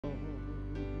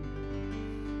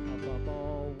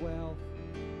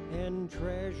and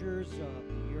treasures of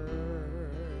the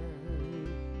earth.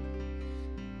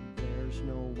 There's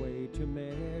no way to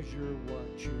measure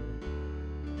what you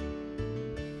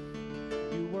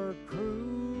were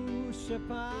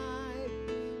crucified,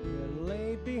 you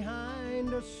laid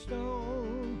behind a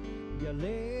stone, you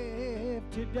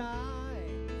lived to die,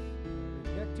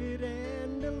 rejected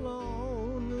and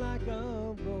alone, like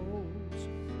a rose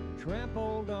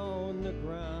trampled on the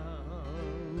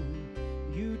ground.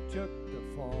 You took the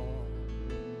fall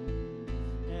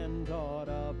and thought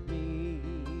of me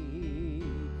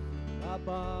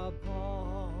above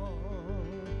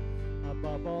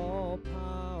all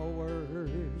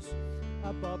powers,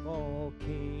 above all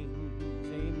kings,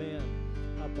 amen,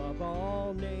 above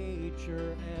all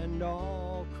nature and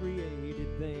all created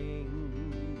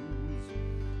things,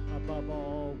 above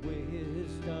all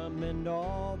wisdom and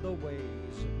all the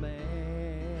ways of man.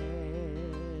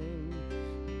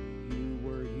 You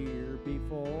were here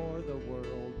before the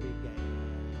world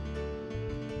began,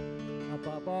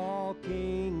 above all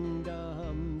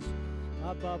kingdoms,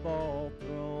 above all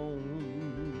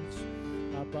thrones,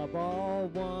 above all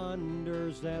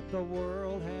wonders that the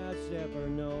world has ever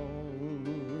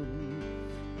known,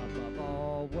 above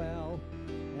all wealth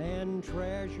and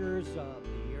treasures of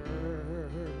the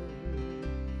earth.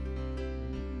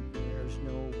 There's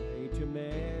no way to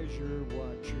measure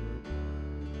what you're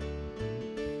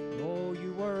worth. Oh,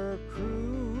 you were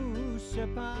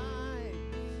crucified,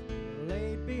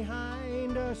 laid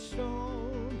behind a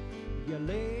stone, you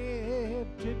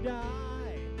lived to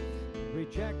die,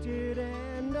 rejected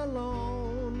and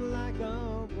alone, like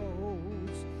a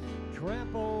rose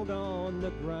trampled on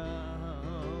the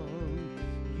ground.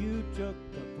 You took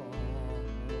the fall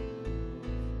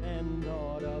and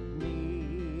thought of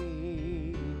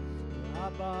me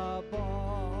above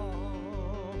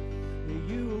all.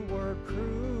 You were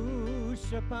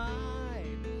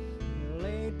crucified,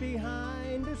 laid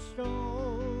behind a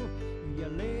stone, you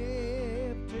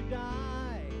lived to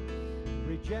die,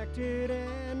 rejected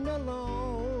and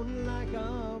alone, like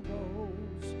a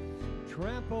rose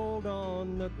trampled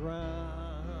on the ground.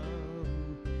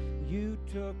 You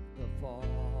took the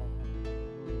fall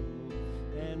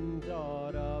and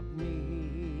thought of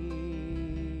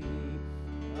me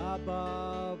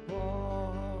above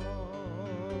all.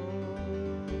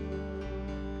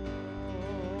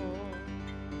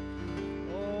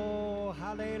 Oh,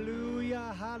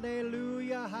 hallelujah,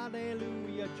 hallelujah,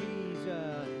 hallelujah,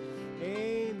 Jesus.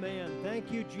 Amen.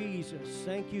 Thank you, Jesus.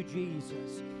 Thank you,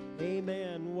 Jesus.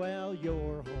 Amen. Well,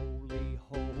 you're holy,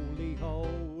 holy,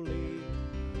 holy,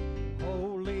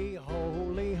 holy,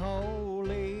 holy,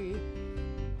 holy.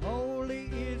 Holy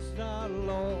is the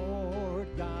Lord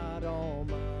God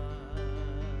Almighty.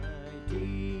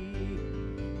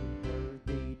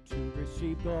 Worthy to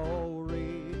receive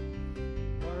glory,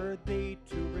 worthy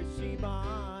to receive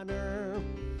honor,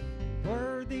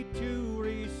 worthy to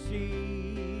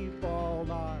receive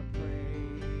all our praise.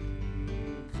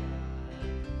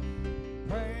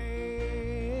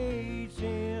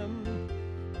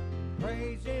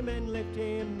 Praise Him and lift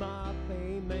Him up,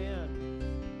 amen.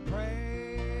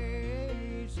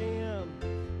 Praise Him,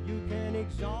 you can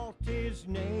exalt His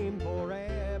name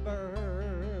forever.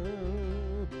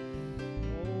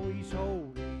 Oh, He's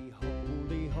holy,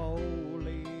 holy,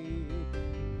 holy,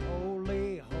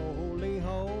 holy, holy,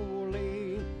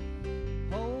 holy.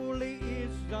 Holy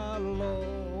is the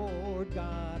Lord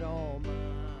God Almighty.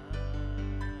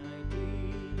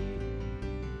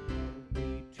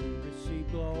 Worthy to receive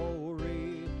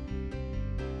glory,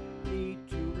 worthy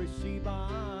to receive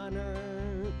honor,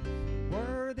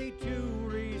 worthy to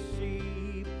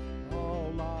receive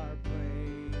all our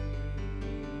praise.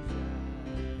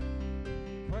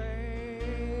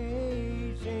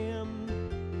 Praise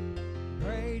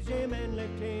Him and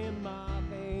lift Him up,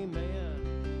 amen.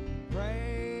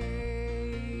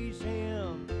 Praise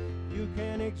Him, you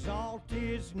can exalt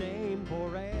His name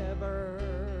forever.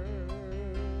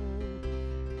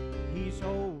 He's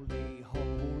holy,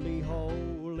 holy,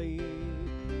 holy,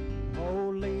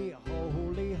 holy,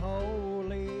 holy,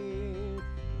 holy.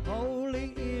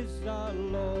 Holy is the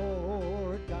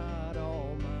Lord God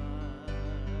Almighty.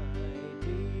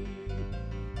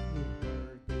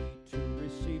 Worthy to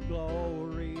receive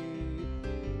glory,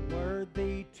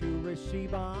 worthy to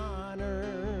receive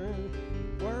honor,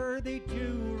 worthy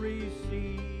to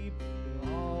receive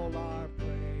all our praise.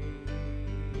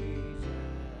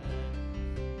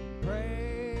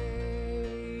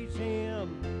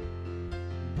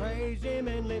 Praise Him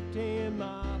and lift Him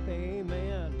up,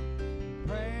 amen.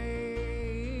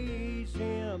 Praise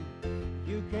Him,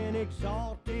 you can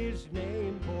exalt His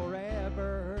name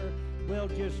forever. Well,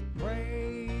 just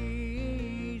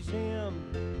praise Him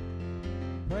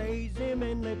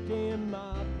and lift Him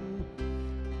up.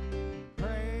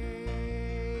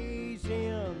 Praise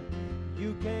Him.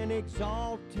 You can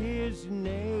exalt His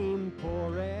name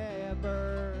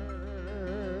forever.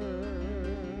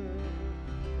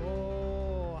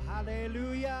 Oh,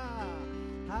 hallelujah,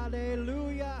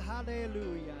 hallelujah,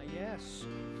 hallelujah. Yes.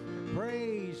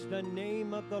 Praise the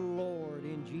name of the Lord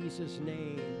in Jesus'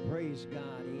 name. Praise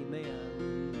God.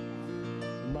 Amen.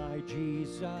 My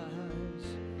Jesus,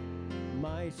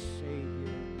 my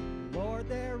Savior, Lord,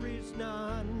 there is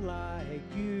none like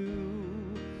you.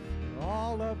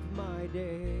 All of my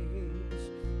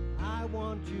days I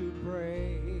want to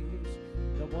praise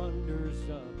the wonders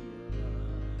of your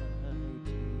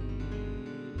mighty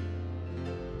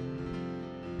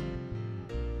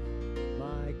love.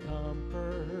 My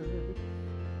comfort,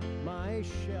 my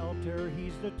shelter,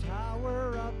 He's the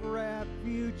tower of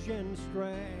refuge and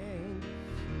strength.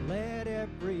 Let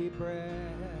every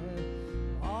breath,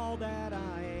 all that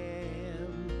I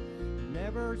am,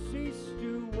 never cease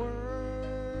to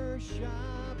worship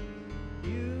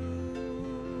you.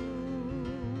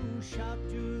 Shout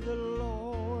to the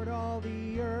Lord, all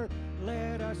the earth,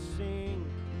 let us sing.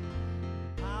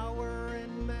 Power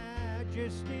and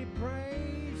majesty,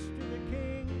 praise to the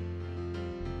King.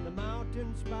 The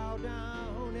mountains bow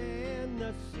down and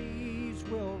the seas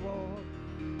will roar.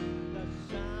 The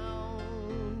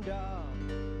sound of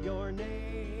your name,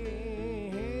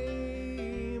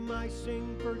 I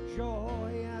sing for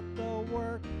joy at the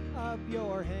work of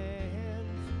your hands.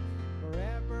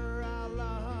 Forever I'll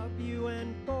love you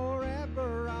and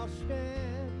forever I'll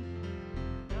stand.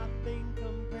 Nothing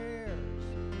compares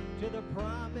to the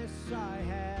promise I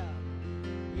have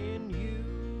in you.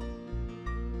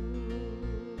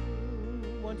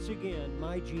 Once again,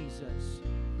 my Jesus,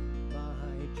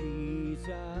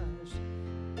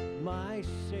 my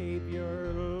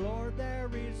Savior, Lord, there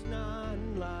is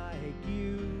none like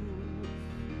you.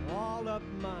 All of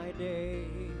my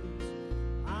days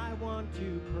I want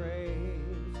to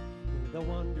praise the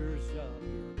wonders of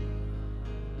your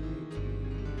mighty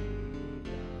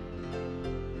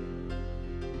love.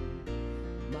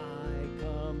 My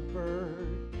comfort,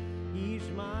 He's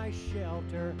my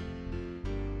shelter,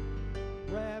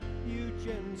 refuge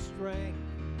and strength.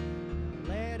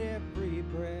 Let every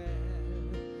breath,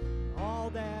 all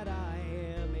that I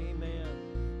am, amen,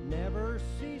 never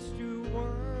cease to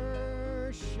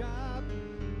worship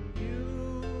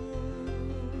you.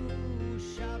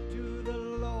 Shout to the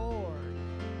Lord,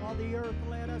 all the earth,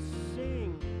 let us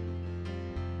sing.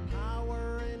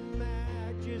 Power and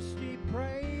majesty,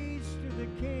 praise to the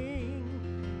King.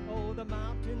 Oh, the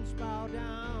mountains bow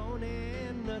down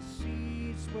and the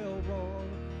seas will roar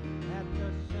at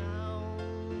the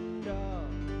sound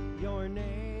of your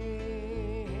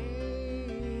name.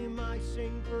 I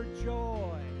sing for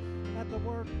joy at the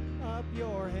work of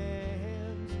your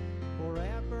hands.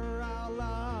 Forever I'll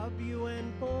love you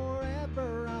and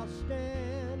forever I'll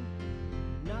stand.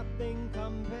 Nothing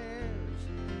compares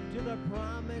to the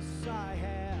promise I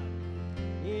have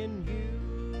in you.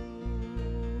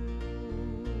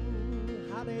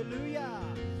 Hallelujah.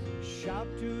 Shout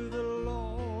to the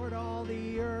Lord, all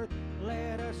the earth,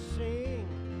 let us sing.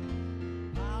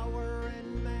 Power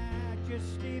and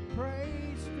majesty,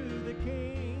 praise to the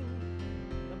King.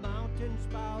 The mountains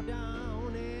bow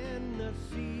down and the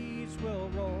seas will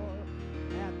roar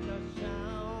at the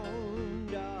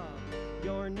sound of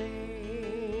your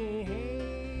name.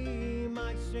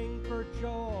 I sing for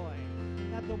joy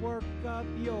at the work of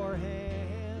your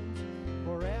hands.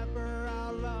 Forever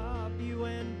I'll love you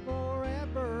and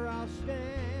forever I'll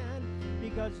stand,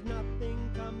 because nothing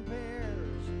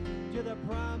compares to the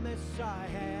promise I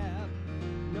have.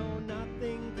 No,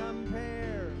 nothing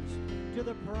compares to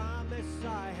the promise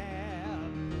I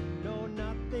have. No,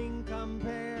 nothing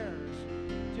compares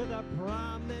to the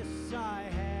promise I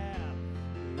have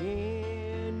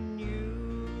in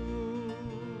you.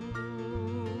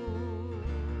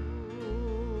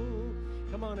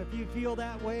 Come on, if you feel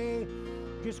that way,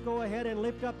 just go ahead and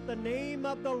lift up the name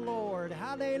of the Lord.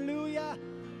 Hallelujah.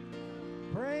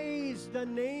 Praise the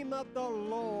name of the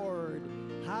Lord.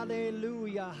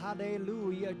 Hallelujah,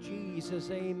 hallelujah, Jesus,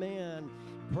 amen.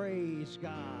 Praise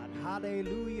God.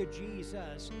 Hallelujah,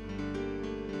 Jesus.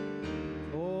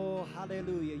 Oh,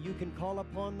 hallelujah. You can call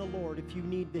upon the Lord if you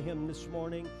need Him this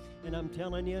morning. And I'm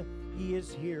telling you, He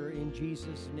is here in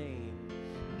Jesus' name.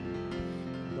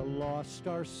 The lost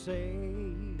are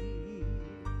saved.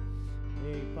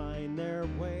 They find their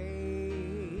way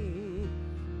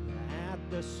at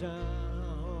the sound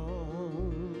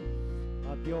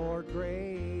of your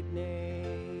great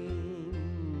name.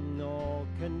 All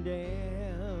condemned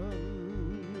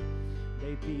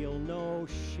feel no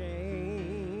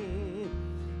shame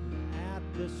at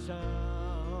the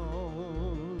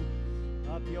sound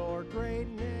of your great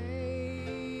name.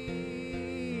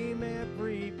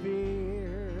 Every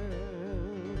fear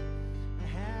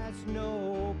has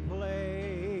no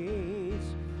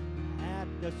place at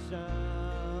the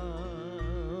sound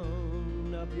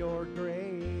of your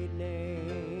great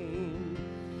name.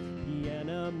 The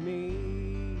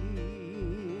enemy,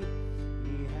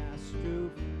 he has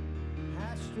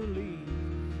to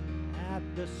leave at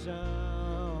the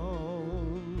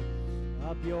sound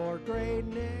of your great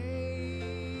name.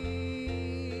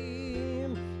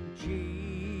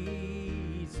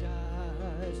 Jesus,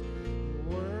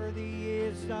 worthy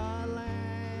is the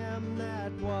Lamb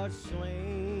that was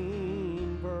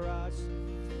slain for us.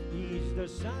 He's the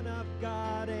Son of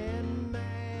God and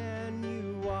man.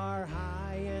 You are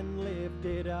high and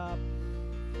lifted up,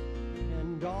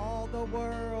 and all the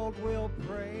world will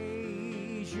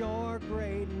praise your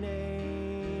great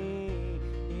name.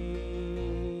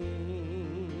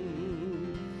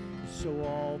 So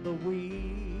all the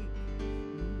weak,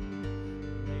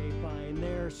 they find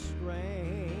their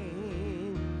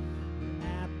strength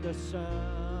at the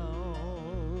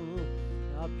sound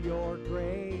of your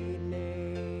great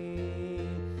name.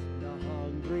 The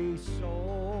hungry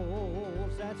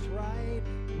souls, that's right,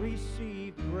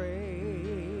 receive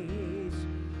grace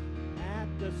at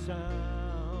the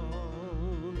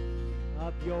sound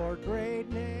of your great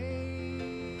name.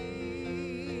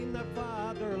 The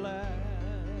fatherless,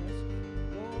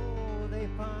 oh, they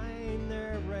find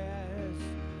their rest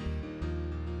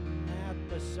at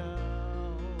the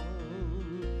sound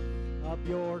of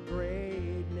your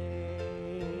great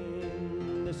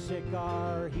name. The sick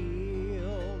are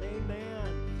healed,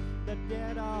 amen. The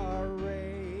dead are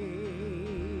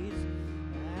raised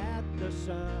at the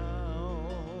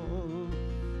sound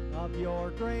of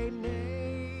your great name.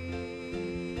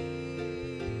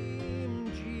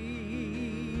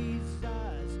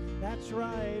 Jesus, that's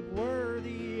right,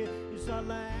 worthy is the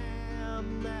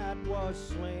Lamb that was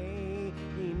slain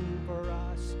for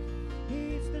us.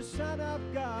 He's the Son of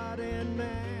God and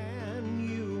man.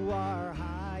 You are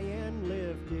high and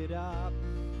lifted up,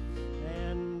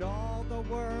 and all the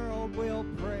world will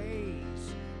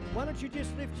praise. Why don't you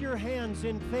just lift your hands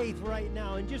in faith right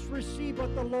now and just receive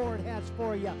what the Lord has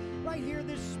for you right here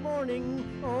this morning.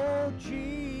 Oh,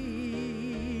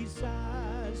 Jesus,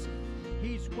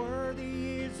 he's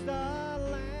worthy is the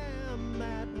Lamb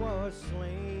that was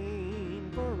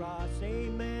slain for us.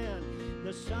 Amen.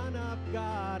 The Son of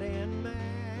God and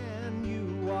man,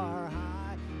 you are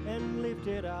high and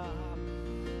lifted up,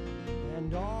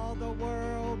 and all the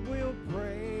world will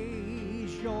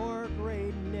praise your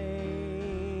great name.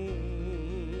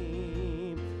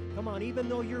 Come on, even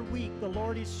though you're weak, the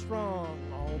Lord is strong.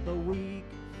 All the weak,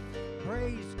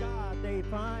 praise God, they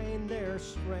find their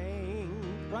strength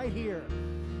right here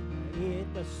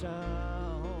at the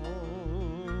sound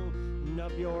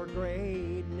of your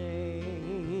great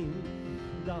name.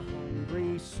 The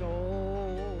hungry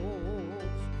souls,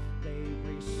 they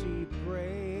receive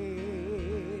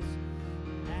grace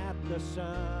at the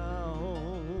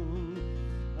sound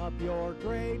of your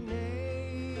great name.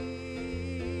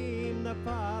 The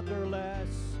fatherless,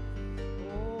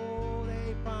 oh,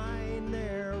 they find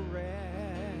their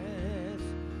rest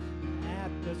at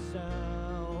the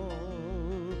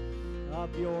sound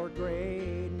of your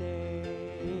great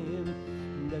name.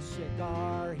 The sick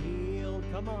are healed.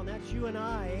 Come on, that's you and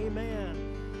I. Amen.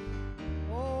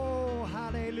 Oh,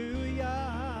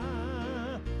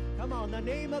 hallelujah. Come on, the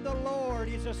name of the Lord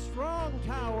is a strong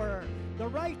tower. The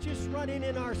righteous run in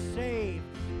and are saved.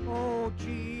 Oh,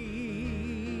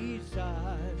 Jesus,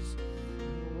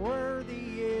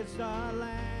 worthy is the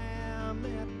Lamb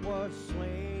that was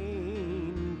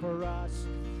slain for us.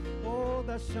 Oh,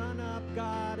 the Son of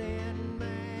God and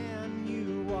man,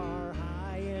 you are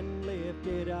high and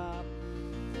lifted up,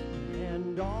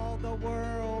 and all the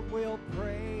world will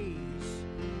praise.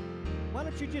 Why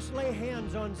don't you just lay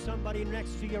hands on somebody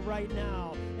next to you right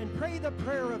now and pray the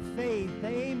prayer of faith.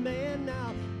 Amen.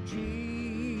 Now,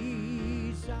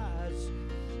 Jesus,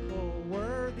 oh,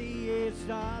 worthy is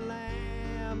the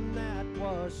Lamb that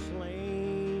was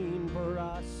slain for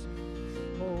us.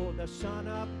 Oh, the Son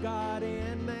of God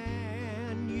and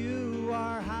man, you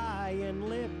are high and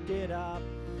lifted up,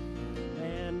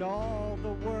 and all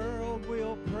the world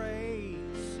will praise.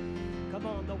 Come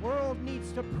on, the world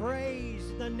needs to praise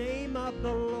the name of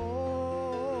the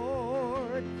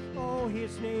Lord. Oh,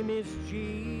 his name is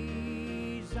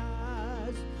Jesus.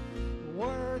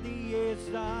 Worthy is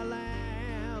the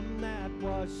Lamb that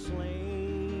was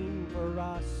slain for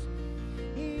us.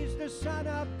 He's the Son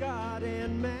of God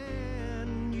and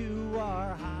man. you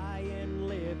are high and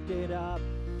lifted up.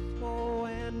 Oh,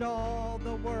 and all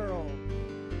the world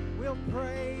will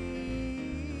praise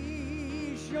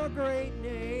your great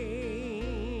name.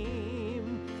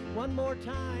 One more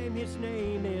time, his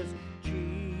name is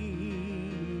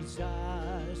Jesus.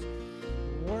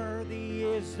 Worthy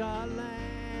is the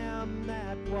Lamb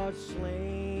that was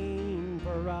slain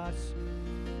for us.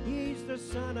 He's the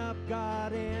Son of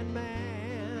God and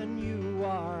man. You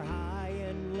are high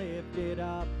and lifted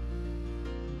up,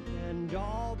 and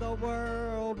all the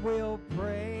world will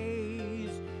praise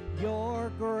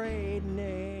your great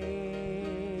name.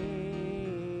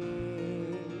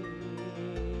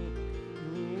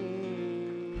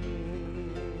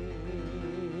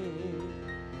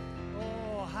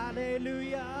 Oh,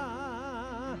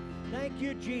 hallelujah. Thank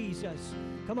you, Jesus.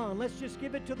 Come on, let's just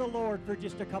give it to the Lord for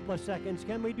just a couple of seconds.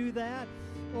 Can we do that?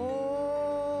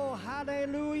 Oh,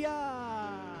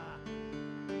 hallelujah.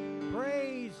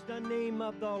 Praise the name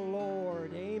of the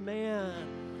Lord. Amen.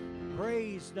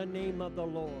 Praise the name of the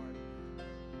Lord.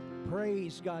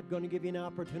 Praise God. Going to give you an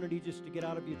opportunity just to get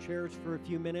out of your chairs for a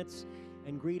few minutes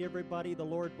and greet everybody. The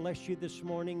Lord bless you this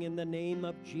morning in the name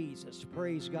of Jesus.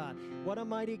 Praise God. What a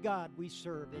mighty God we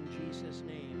serve in Jesus'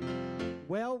 name.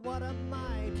 Well, what a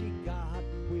mighty God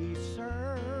we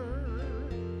serve.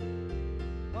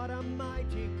 What a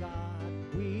mighty God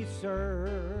we serve.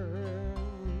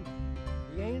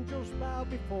 The angels bow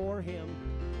before him.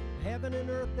 Heaven and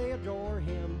earth, they adore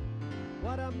him.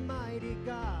 What a mighty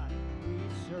God we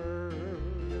serve.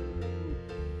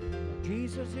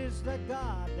 Jesus is the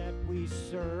God that we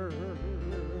serve.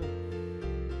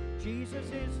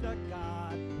 Jesus is the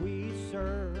God we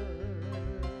serve.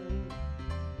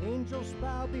 Angels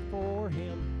bow before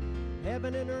him.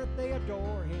 Heaven and earth, they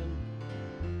adore him.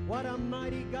 What a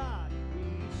mighty God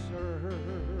we serve.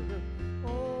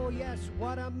 Oh yes,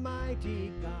 what a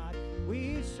mighty God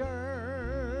we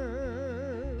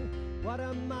serve. What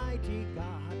a mighty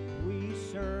God we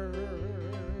serve.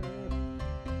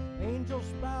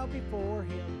 Angels bow before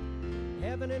him.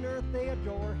 Heaven and earth, they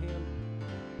adore him.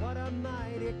 What a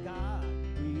mighty God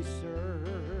we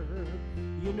serve.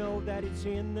 You know that it's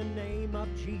in the name of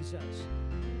Jesus.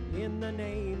 In the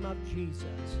name of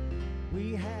Jesus,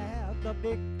 we have the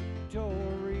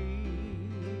victory.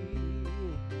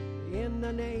 In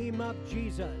the name of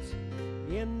Jesus,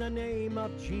 in the name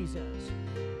of Jesus,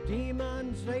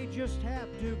 demons, they just have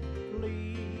to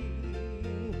flee.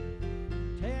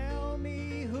 Tell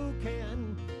me who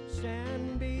can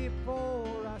stand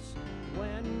before us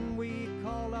when we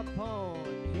call upon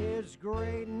his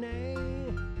great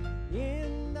name.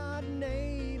 In the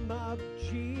name of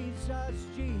Jesus,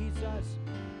 Jesus,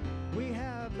 we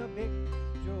have the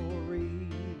victory.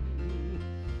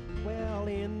 Well,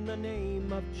 in the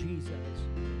name of Jesus,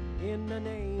 in the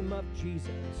name of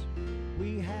Jesus,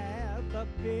 we have the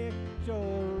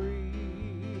victory.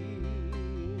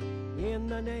 In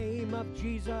the name of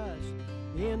Jesus,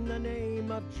 in the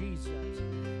name of Jesus,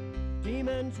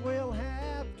 demons will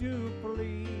have to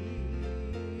flee.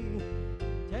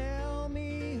 Tell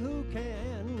me who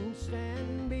can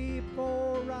stand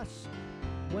before us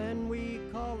when we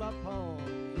call upon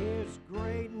his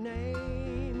great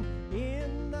name.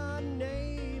 In the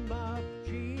name of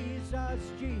Jesus,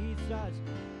 Jesus,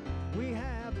 we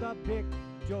have the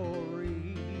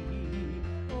victory.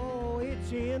 Oh,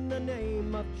 it's in the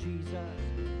name of Jesus,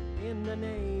 in the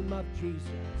name of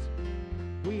Jesus,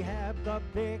 we have the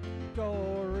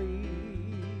victory.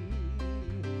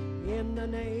 In the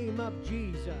name of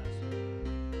Jesus,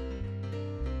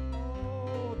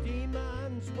 oh,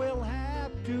 demons will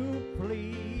have to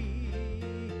flee.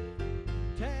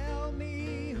 Tell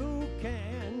me who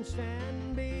can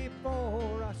stand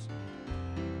before us.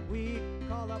 We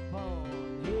call upon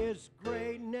his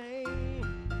great name.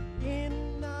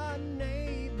 In the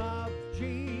name of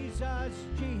Jesus,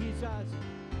 Jesus,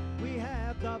 we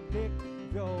have the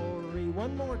victory.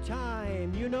 One more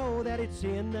time, you know that it's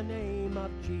in the name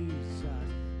of Jesus.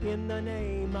 In the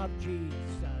name of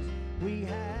Jesus, we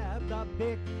have the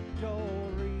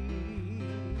victory.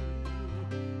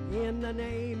 In the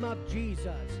name of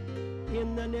Jesus,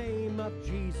 in the name of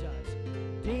Jesus,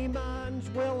 demons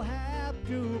will have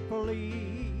to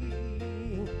flee.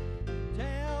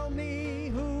 Tell me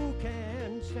who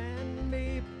can stand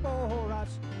before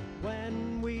us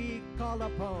when we call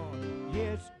upon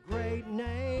his great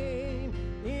name.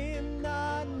 In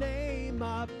the name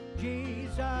of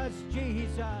Jesus,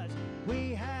 Jesus,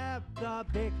 we have the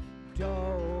victory.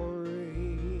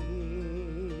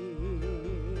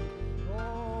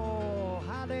 Oh,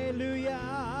 hallelujah.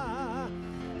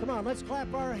 Come on, let's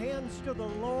clap our hands to the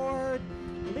Lord.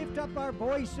 Lift up our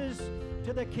voices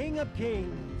to the King of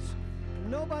Kings.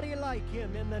 nobody like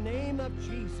him in the name of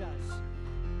Jesus.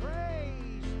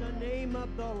 Praise the name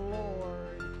of the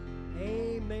Lord.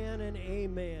 Amen and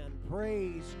amen.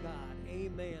 Praise God.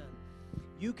 Amen.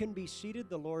 You can be seated.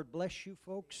 The Lord bless you,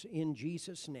 folks, in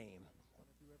Jesus' name.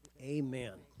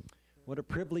 Amen. What a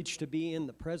privilege to be in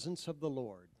the presence of the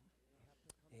Lord.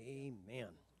 Amen.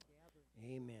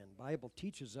 Amen. Bible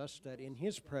teaches us that in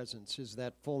His presence is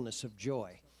that fullness of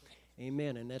joy.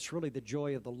 Amen. And that's really the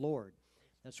joy of the Lord.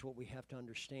 That's what we have to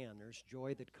understand. There's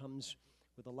joy that comes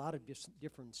with a lot of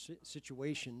different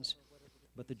situations,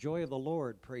 but the joy of the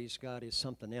Lord, praise God, is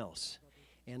something else.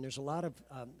 And there's a lot of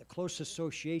close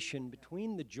association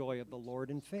between the joy of the Lord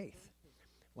and faith.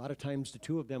 A lot of times the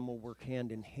two of them will work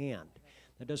hand in hand.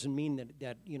 That doesn't mean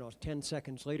that 10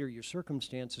 seconds later your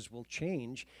circumstances will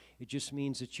change. It just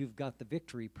means that you've got the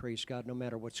victory, praise God, no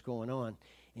matter what's going on,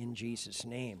 in Jesus'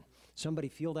 name. Somebody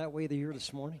feel that way here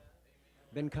this morning?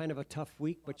 Been kind of a tough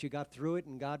week, but you got through it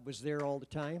and God was there all the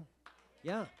time?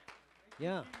 Yeah.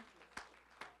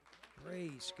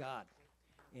 Praise God.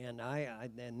 And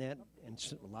a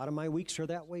lot of my weeks are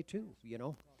that way too,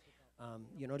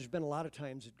 there's been a lot of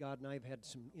times that God and I have had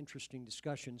some interesting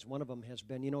discussions. One of them has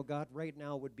been, God, right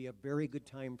now would be a very good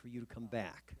time for you to come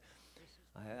back.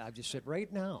 I've just said,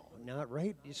 right now, not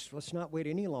right, let's not wait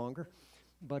any longer.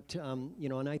 But,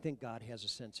 and I think God has a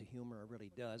sense of humor,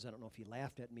 really does. I don't know if He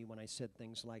laughed at me when I said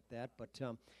things like that, but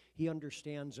He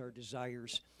understands our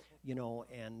desires,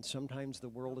 and sometimes the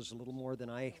world is a little more than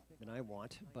I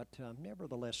want, but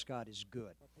nevertheless, God is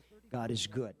good. God is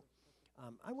good.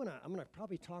 I'm gonna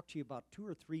probably talk to you about 2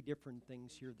 or 3 different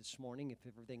things here this morning, if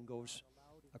everything goes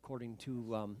according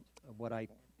to what I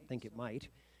think it might.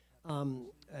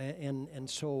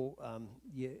 So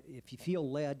if you feel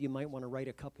led, you might want to write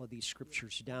a couple of these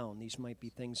scriptures down. These might be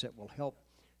things that will help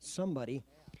somebody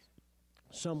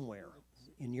somewhere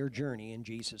in your journey in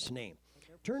Jesus' name.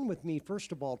 Turn with me,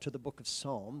 first of all, to the book of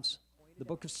Psalms,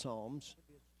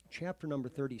 chapter number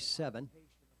 37.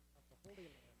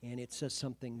 And it says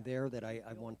something there that I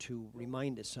want to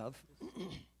remind us of.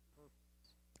 The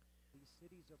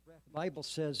Bible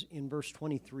says in verse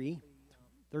 23,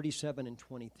 37 and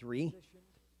 23,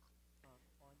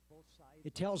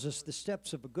 it tells us the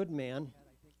steps of a good man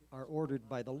are ordered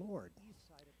by the Lord.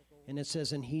 And it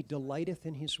says, and he delighteth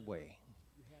in his way.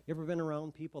 You ever been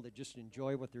around people that just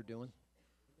enjoy what they're doing?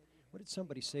 What did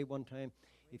somebody say one time?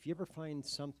 If you ever find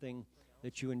something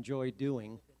that you enjoy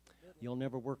doing, you'll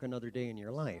never work another day in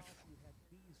your life.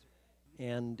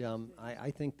 And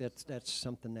I think that's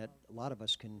something that a lot of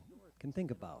us can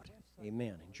think about.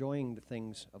 Amen. Enjoying the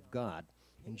things of God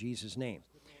in Jesus' name.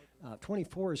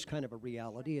 24 is kind of a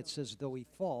reality. It says, though he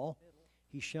fall,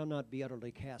 he shall not be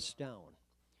utterly cast down.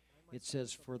 It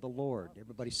says, for the Lord,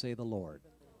 everybody say the Lord,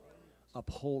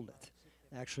 upholdeth.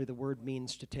 Actually, the word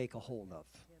means to take a hold of.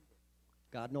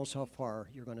 God knows how far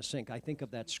you're going to sink. I think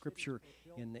of that scripture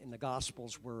in the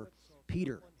Gospels where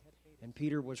Peter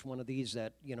was one of these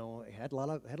that, had a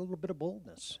little bit of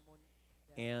boldness.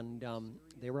 And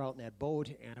they were out in that boat,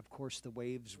 and of course the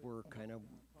waves were kind of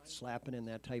slapping and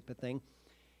that type of thing.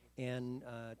 And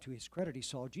to his credit, he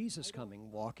saw Jesus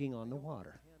coming, walking on the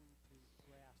water.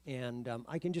 And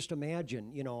I can just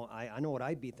imagine, I know what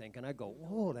I'd be thinking. I'd go,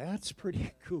 whoa, that's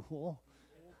pretty cool.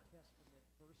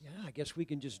 Yeah, I guess we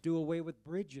can just do away with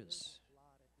bridges.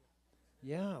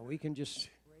 Yeah, we can just,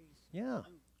 yeah.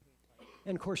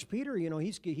 And of course, Peter,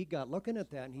 he got looking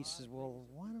at that, and he says, well,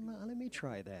 let me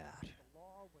try that.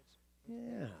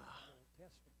 Yeah.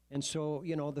 And so,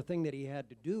 the thing that he had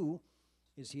to do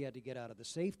is he had to get out of the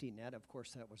safety net. Of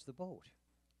course, that was the boat.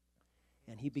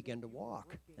 And he began to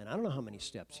walk. And I don't know how many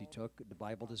steps he took. The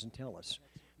Bible doesn't tell us.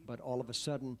 But all of a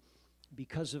sudden,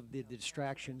 because of the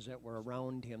distractions that were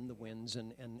around him, the winds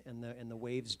and the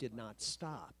waves did not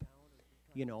stop,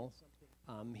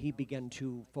 he began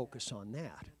to focus on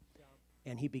that.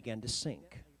 And he began to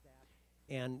sink.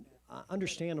 And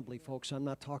understandably, folks, I'm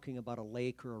not talking about a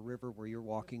lake or a river where you're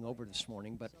walking over this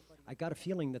morning, but I got a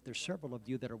feeling that there's several of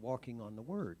you that are walking on the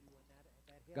Word.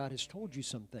 God has told you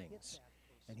some things,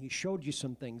 and He showed you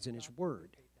some things in His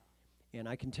Word. And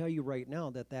I can tell you right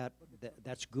now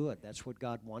that's good. That's what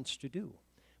God wants to do.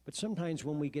 But sometimes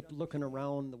when we get looking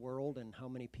around the world and how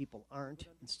many people aren't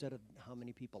instead of how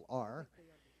many people are,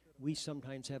 we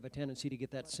sometimes have a tendency to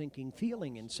get that sinking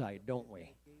feeling inside, don't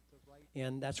we?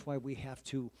 And that's why we have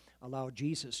to allow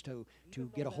Jesus to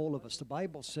get a hold of us. The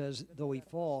Bible says, though he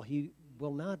fall, he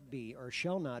will not be or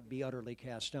shall not be utterly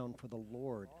cast down, for the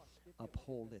Lord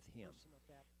upholdeth him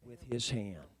with his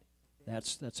hand.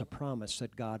 That's a promise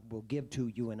that God will give to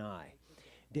you and I.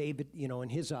 David, in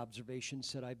his observation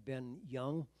said, I've been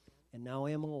young and now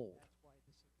I am old.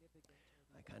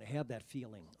 I kind of have that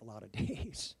feeling a lot of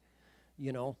days,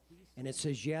 you know. And it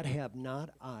says, yet have not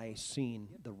I seen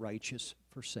the righteous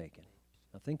forsaken.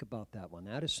 Now think about that one.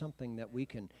 That is something that we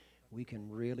can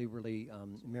really, really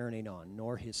marinate on,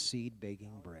 nor his seed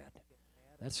begging bread.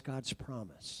 That's God's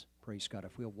promise. Praise God.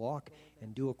 If we'll walk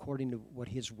and do according to what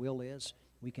his will is,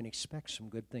 we can expect some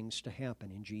good things to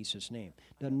happen in Jesus' name.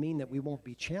 Doesn't mean that we won't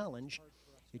be challenged.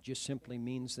 It just simply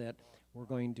means that we're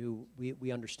going to,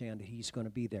 we understand that he's going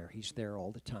to be there. He's there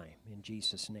all the time in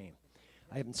Jesus' name.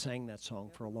 I haven't sang that song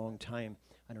for a long time.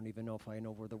 I don't even know if I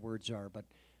know where the words are, but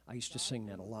I used to sing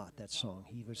that a lot, that song.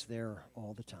 He was there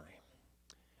all the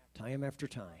time after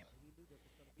time.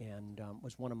 And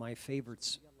was one of my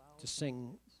favorites to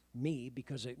sing me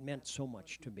because it meant so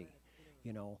much to me.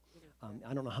 You know,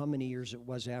 I don't know how many years it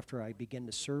was after I began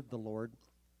to serve the Lord.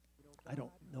 I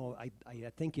don't know. I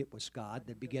think it was God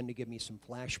that began to give me some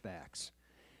flashbacks.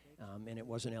 And it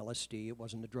wasn't LSD. It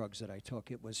wasn't the drugs that I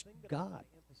took. It was God.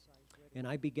 And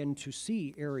I began to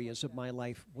see areas of my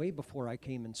life way before I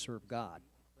came and served God.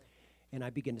 And I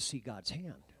began to see God's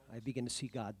hand. I began to see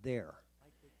God there.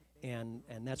 And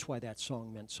that's why that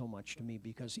song meant so much to me,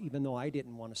 because even though I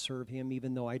didn't want to serve him,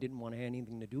 even though I didn't want to have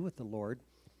anything to do with the Lord,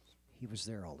 he was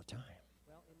there all the time.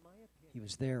 He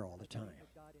was there all the time.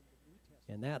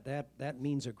 And that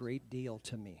means a great deal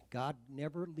to me. God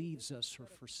never leaves us or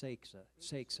forsakes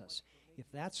us.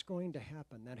 If that's going to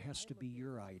happen, that has to be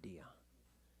your idea.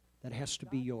 That has to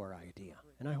be your idea.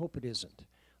 And I hope it isn't.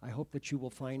 I hope that you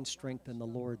will find strength in the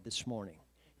Lord this morning.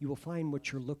 You will find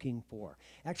what you're looking for.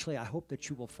 Actually, I hope that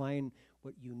you will find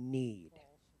what you need.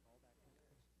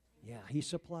 Yeah, he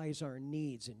supplies our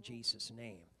needs in Jesus'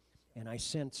 name. And I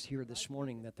sense here this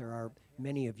morning that there are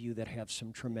many of you that have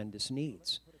some tremendous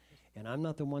needs. And I'm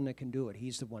not the one that can do it.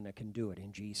 He's the one that can do it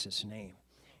in Jesus' name.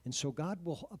 And so God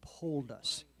will uphold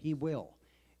us. He will,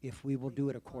 if we will do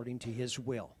it according to his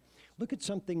will. Look at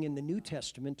something in the New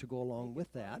Testament to go along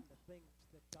with that.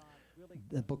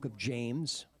 The book of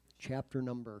James, chapter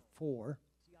number 4.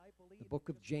 The book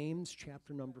of James,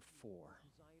 chapter number 4.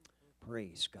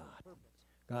 Praise God.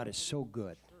 God is so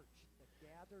good.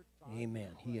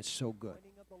 Amen. He is so good.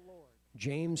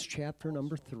 James, chapter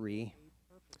number 3.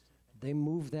 They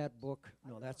moved that book.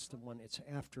 No, that's the one. It's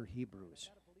after Hebrews.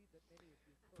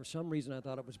 For some reason, I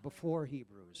thought it was before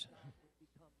Hebrews.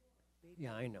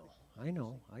 Yeah, I know.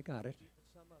 I got it.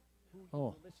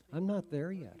 Oh, I'm not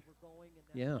there yet.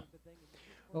 Yeah.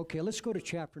 Okay, let's go to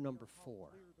chapter number 4.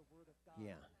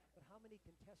 Yeah.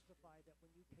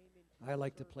 I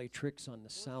like to play tricks on the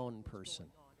sound person,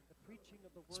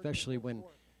 especially when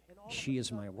she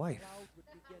is my wife.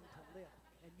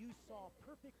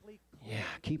 Yeah,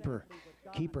 keep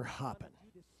her hopping.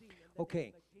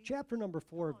 Okay, chapter number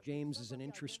 4 of James is an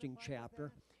interesting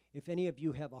chapter. If any of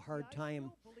you have a hard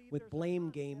time with blame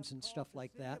games and stuff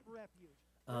like that,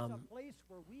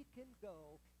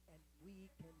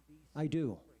 I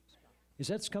do. Is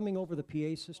that coming over the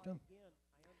PA system?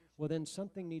 Well, then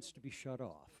something needs to be shut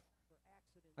off.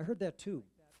 I heard that too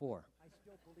before.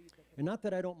 And not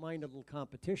that I don't mind a little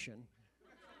competition.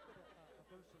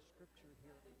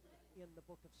 In the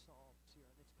book of Psalms here,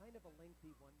 and it's kind of a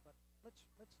lengthy one, but let's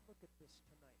look at this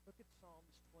tonight. Look at Psalms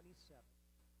 27.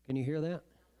 Can you hear that?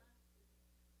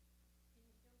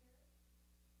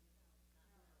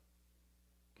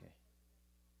 Okay.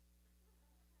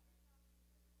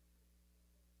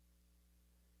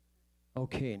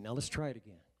 Okay, now let's try it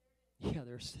again. Yeah,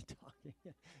 there's the talking.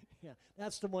 Yeah,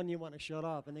 that's the one you want to shut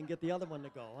off and then get the other one to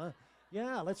go, huh?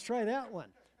 Yeah, let's try that one.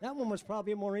 That one was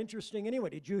probably more interesting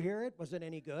anyway. Did you hear it? Was it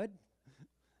any good?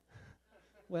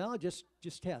 Well, just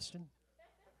testing.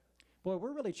 Boy,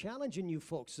 we're really challenging you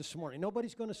folks this morning.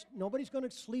 Nobody's going to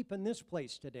sleep in this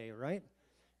place today, right?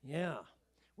 Yeah.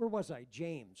 Where was I?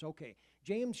 James. Okay.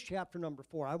 James chapter number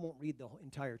 4. I won't read the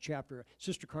entire chapter.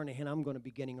 Sister Carnahan, I'm going to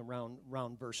be getting around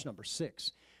verse number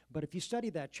 6. But if you study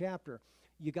that chapter,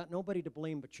 you got nobody to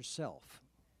blame but yourself.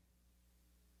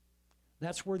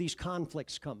 That's where these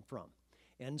conflicts come from.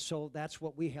 And so that's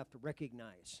what we have to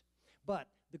recognize. But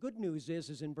the good news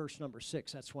is in verse number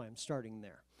 6. That's why I'm starting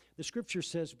there. The scripture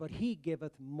says, but he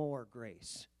giveth more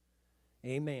grace.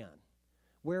 Amen.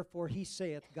 Wherefore he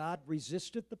saith, God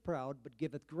resisteth the proud, but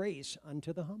giveth grace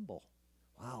unto the humble.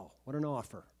 Wow, what an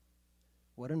offer.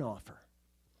 What an offer.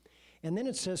 And then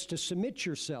it says to submit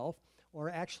yourself, or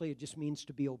actually it just means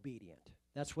to be obedient.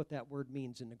 That's what that word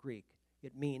means in the Greek.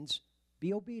 It means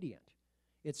be obedient.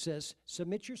 It says,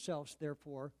 submit yourselves,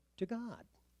 therefore, to God.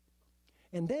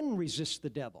 And then resist the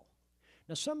devil.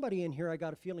 Now, somebody in here, I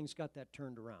got a feeling, has got that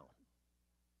turned around.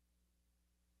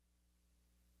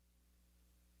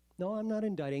 No, I'm not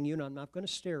indicting you, and I'm not going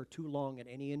to stare too long at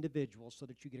any individual so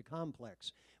that you get a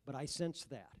complex. But I sense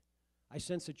that. I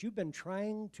sense that you've been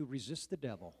trying to resist the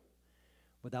devil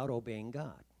without obeying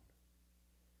God.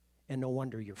 And no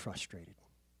wonder you're frustrated.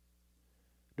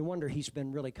 No wonder he's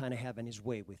been really kind of having his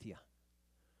way with you.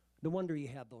 No wonder you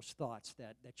have those thoughts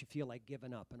that you feel like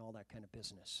giving up and all that kind of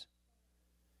business.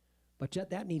 But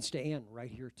that needs to end right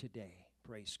here today.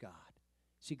 Praise God.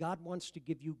 See, God wants to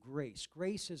give you grace.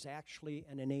 Grace is actually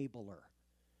an enabler.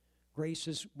 Grace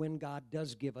is when God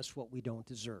does give us what we don't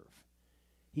deserve.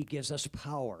 He gives us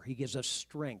power. He gives us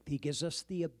strength. He gives us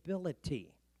the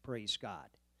ability. Praise God.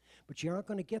 But you're not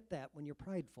going to get that when you're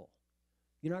prideful.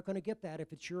 You're not going to get that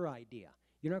if it's your idea.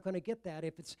 You're not going to get that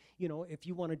if it's, if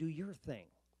you want to do your thing.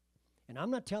 And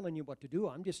I'm not telling you what to do.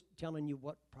 I'm just telling you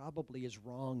what probably is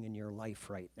wrong in your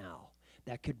life right now.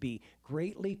 That could be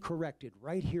greatly corrected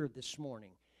right here this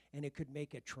morning. And it could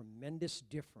make a tremendous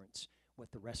difference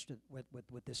with the rest of,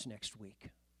 with this next week.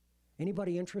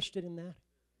 Anybody interested in that?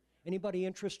 Anybody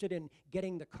interested in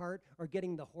getting the cart or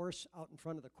getting the horse out in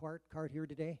front of the cart here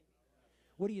today?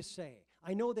 What do you say?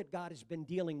 I know that God has been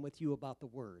dealing with you about the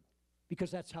Word because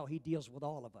that's how He deals with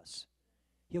all of us.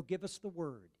 He'll give us the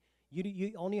Word.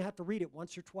 You only have to read it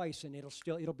once or twice and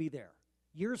it'll be there.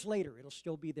 Years later, it'll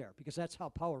still be there because that's how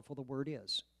powerful the Word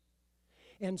is.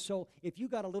 And so if you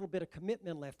got a little bit of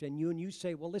commitment left in you and you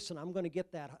say, well, listen, I'm going to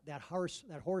get that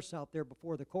horse out there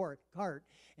before the cart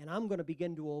and I'm going to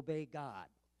begin to obey God.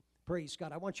 Praise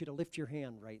God. I want you to lift your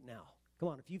hand right now. Come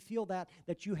on, if you feel that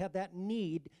you have that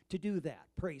need to do that,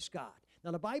 praise God.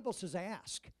 Now the Bible says,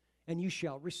 ask and you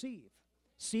shall receive.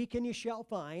 Seek and you shall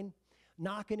find.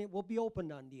 Knock and it will be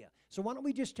opened unto you. So why don't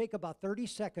we just take about 30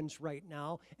 seconds right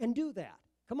now and do that.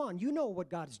 Come on, you know what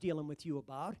God's dealing with you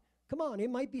about. Come on, it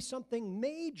might be something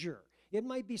major. It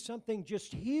might be something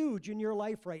just huge in your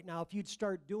life right now. If you'd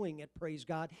start doing it, praise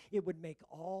God, it would make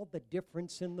all the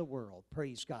difference in the world,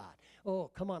 praise God. Oh,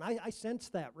 come on, I sense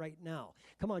that right now.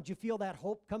 Come on, do you feel that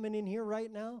hope coming in here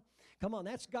right now? Come on,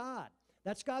 that's God.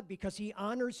 That's God because He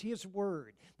honors His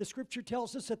word. The scripture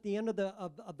tells us at the end of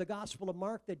the Gospel of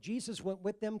Mark that Jesus went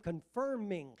with them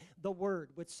confirming the word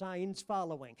with signs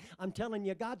following. I'm telling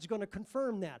you, God's going to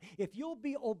confirm that. If you'll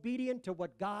be obedient to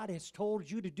what God has told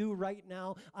you to do right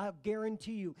now, I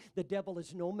guarantee you the devil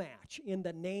is no match in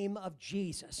the name of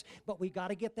Jesus. But we got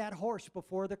to get that horse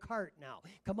before the cart now.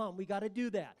 Come on, we got to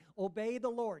do that. Obey the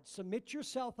Lord. Submit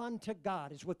yourself unto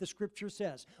God is what the scripture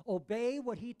says. Obey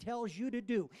what He tells you to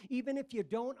do, even if you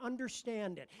don't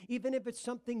understand it, even if it's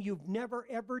something you've never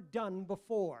ever done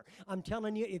before. I'm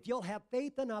telling you, if you'll have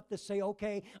faith enough to say,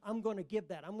 okay, I'm going to give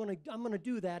that. I'm going to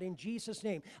do that in Jesus'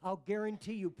 name. I'll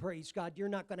guarantee you, praise God, you're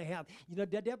not going to have, the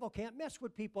devil can't mess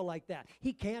with people like that.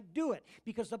 He can't do it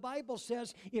because the Bible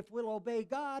says if we'll obey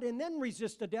God and then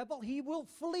resist the devil, he will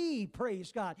flee,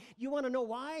 praise God. You want to know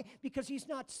why? Because he's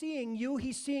not seeing you.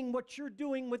 He's seeing what you're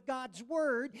doing with God's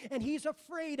word, and he's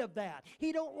afraid of that.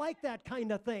 He don't like that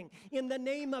kind of thing. In the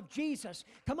name of Jesus.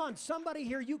 Come on, somebody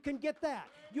here, you can get that.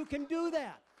 You can do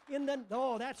that.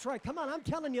 Oh, that's right. Come on, I'm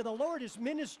telling you, the Lord is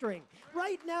ministering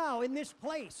right now in this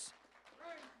place.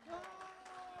 Oh,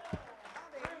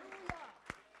 hallelujah.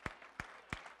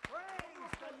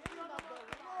 Praise the name of the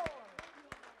Lord.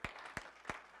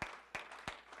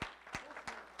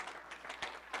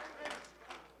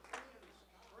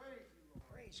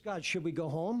 Praise God. Should we go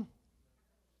home?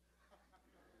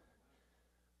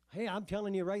 Hey, I'm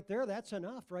telling you right there, that's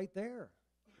enough right there.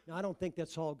 Now, I don't think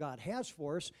that's all God has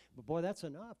for us, but boy, that's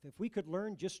enough. If we could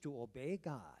learn just to obey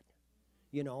God,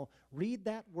 read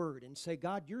that word and say,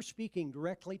 God, you're speaking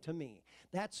directly to me.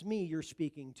 That's me you're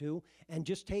speaking to, and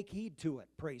just take heed to it,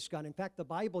 praise God. In fact, the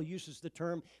Bible uses the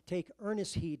term, take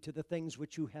earnest heed to the things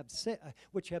which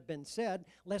have been said,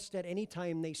 lest at any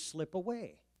time they slip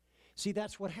away. See,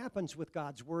 that's what happens with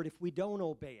God's word if we don't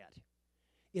obey it,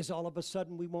 is all of a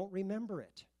sudden we won't remember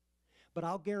it. But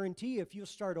I'll guarantee you, if you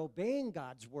start obeying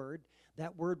God's word,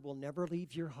 that word will never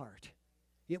leave your heart.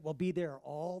 It will be there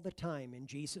all the time in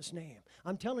Jesus' name.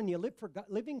 I'm telling you,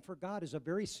 living for God is a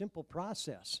very simple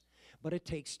process, but it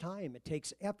takes time, it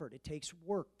takes effort, it takes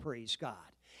work, praise God.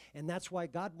 And that's why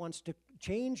God wants to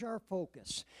change our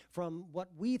focus from what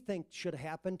we think should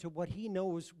happen to what He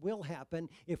knows will happen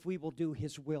if we will do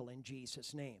His will in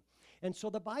Jesus' name. And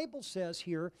so the Bible says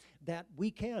here that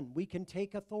we can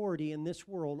take authority in this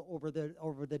world over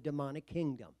the demonic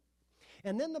kingdom.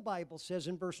 And then the Bible says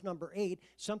in verse number 8,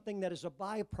 something that is a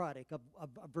byproduct of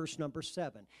verse number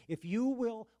 7. If you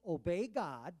will obey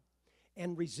God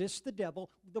and resist the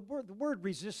devil, the word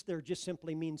resist there just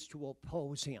simply means to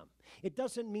oppose him. It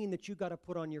doesn't mean that you got to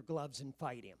put on your gloves and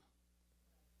fight him.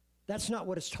 That's not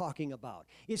what it's talking about.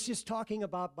 It's just talking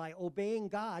about by obeying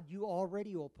God, you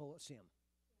already oppose him.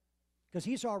 Because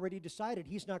he's already decided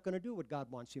he's not going to do what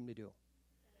God wants him to do.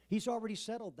 He's already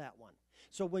settled that one.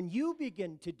 So when you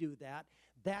begin to do that,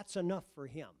 that's enough for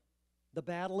him. The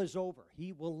battle is over.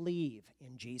 He will leave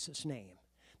in Jesus' name.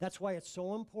 That's why it's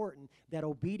so important that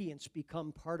obedience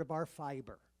become part of our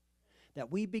fiber. That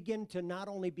we begin to not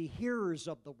only be hearers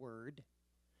of the word,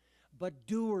 but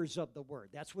doers of the word.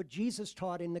 That's what Jesus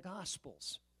taught in the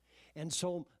Gospels. And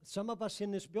so some of us in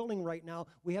this building right now,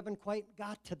 we haven't quite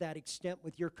got to that extent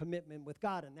with your commitment with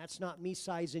God. And that's not me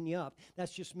sizing you up.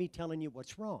 That's just me telling you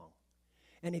what's wrong.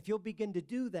 And if you'll begin to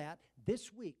do that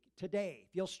this week, today,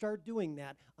 if you'll start doing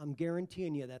that, I'm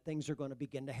guaranteeing you that things are going to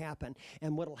begin to happen.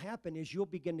 And what will happen is you'll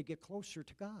begin to get closer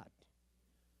to God.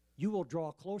 You will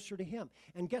draw closer to him.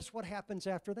 And guess what happens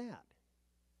after that?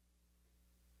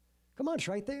 Come on, it's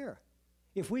right there.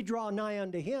 If we draw nigh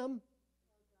unto him,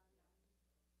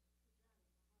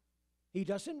 he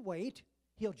doesn't wait.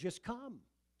 He'll just come.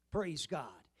 Praise God.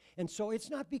 And so it's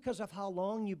not because of how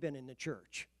long you've been in the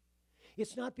church.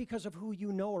 It's not because of who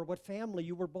you know or what family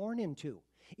you were born into.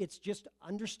 It's just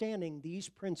understanding these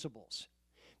principles.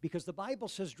 Because the Bible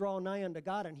says, draw nigh unto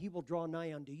God, and he will draw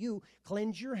nigh unto you.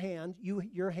 Cleanse your hands,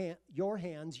 your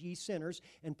hands, ye sinners,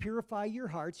 and purify your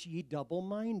hearts, ye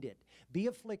double-minded. Be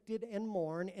afflicted and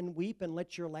mourn and weep, and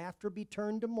let your laughter be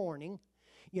turned to mourning,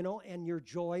 and your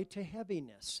joy to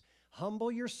heaviness.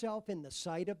 Humble yourself in the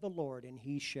sight of the Lord, and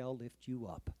he shall lift you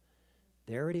up.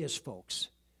 There it is, folks.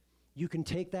 You can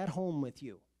take that home with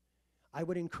you. I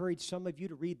would encourage some of you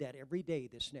to read that every day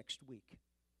this next week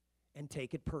and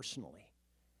take it personally.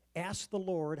 Ask the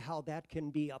Lord how that can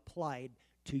be applied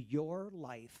to your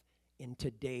life in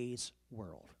today's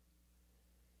world.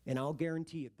 And I'll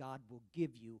guarantee you, God will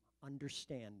give you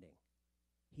understanding.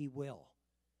 He will,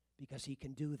 because he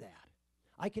can do that.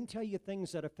 I can tell you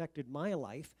things that affected my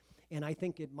life, and I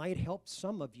think it might help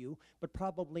some of you, but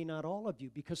probably not all of you,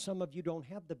 because some of you don't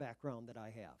have the background that I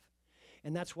have.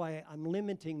 And that's why I'm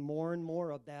limiting more and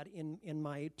more of that in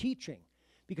my teaching.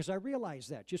 Because I realize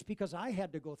that just because I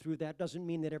had to go through that doesn't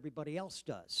mean that everybody else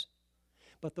does.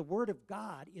 But the Word of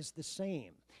God is the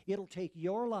same. It'll take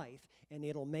your life and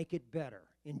it'll make it better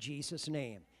in Jesus'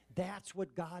 name. That's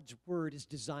what God's Word is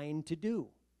designed to do.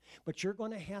 But you're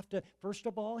going to have to, first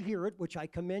of all, hear it, which I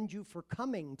commend you for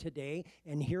coming today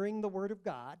and hearing the Word of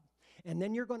God. And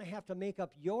then you're going to have to make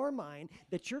up your mind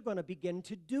that you're going to begin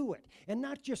to do it. And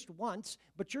not just once,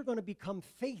 but you're going to become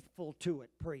faithful to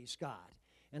it, praise God.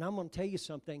 And I'm going to tell you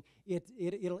something,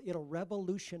 it'll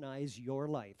revolutionize your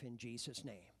life in Jesus'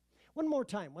 name. One more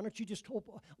time, why don't you just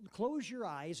close your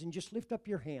eyes and just lift up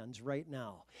your hands right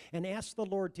now and ask the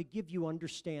Lord to give you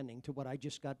understanding to what I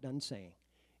just got done saying.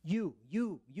 You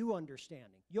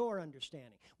understanding, your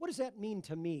understanding. What does that mean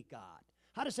to me, God?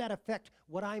 How does that affect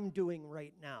what I'm doing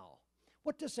right now?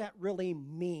 What does that really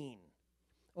mean?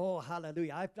 Oh,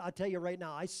 hallelujah. I'll tell you right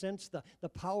now, I sense the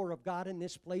power of God in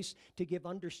this place to give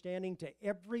understanding to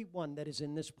everyone that is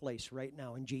in this place right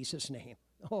now in Jesus' name.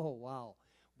 Oh, wow.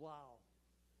 Wow.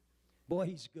 Boy,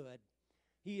 he's good.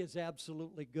 He is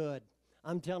absolutely good.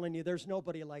 I'm telling you, there's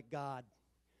nobody like God.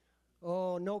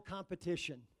 Oh, no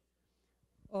competition.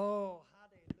 Oh,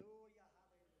 hallelujah,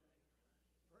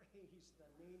 hallelujah. Praise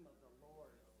the name of the Lord.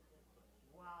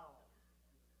 Wow.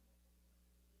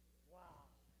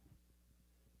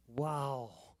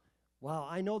 Wow. Wow.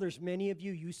 I know there's many of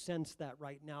you, you sense that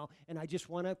right now, and I just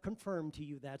want to confirm to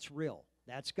you that's real.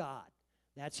 That's God.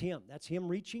 That's him. That's him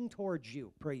reaching towards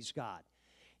you. Praise God.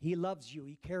 He loves you.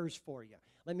 He cares for you.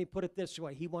 Let me put it this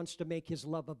way. He wants to make his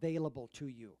love available to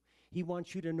you. He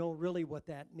wants you to know really what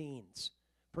that means.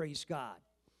 Praise God.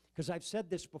 Because I've said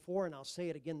this before, and I'll say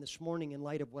it again this morning in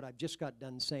light of what I've just got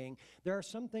done saying. There are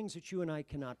some things that you and I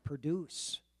cannot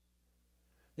produce.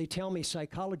 They tell me,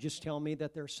 psychologists tell me,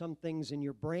 that there are some things in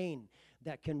your brain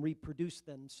that can reproduce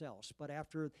themselves. But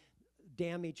after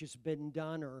damage has been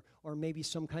done, or maybe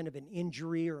some kind of an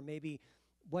injury, or maybe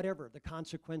whatever, the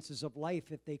consequences of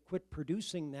life, if they quit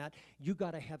producing that, you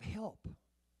got to have help.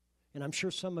 And I'm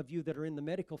sure some of you that are in the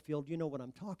medical field, you know what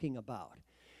I'm talking about.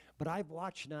 But I've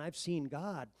watched and I've seen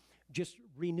God just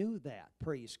renew that,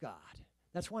 praise God.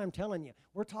 That's why I'm telling you,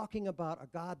 we're talking about a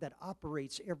God that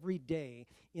operates every day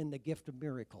in the gift of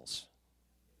miracles.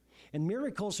 And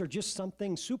miracles are just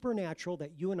something supernatural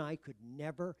that you and I could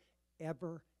never,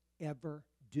 ever, ever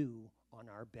do on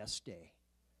our best day.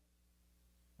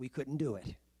 We couldn't do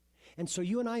it. And so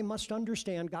you and I must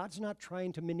understand God's not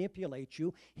trying to manipulate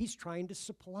you. He's trying to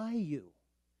supply you.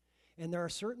 And there are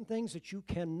certain things that you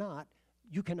cannot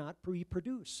you cannot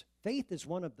reproduce. Faith is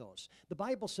one of those. The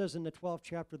Bible says in the 12th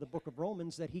chapter of the book of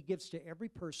Romans that he gives to every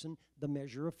person the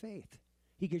measure of faith.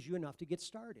 He gives you enough to get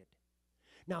started.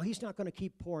 Now, he's not going to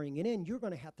keep pouring it in. You're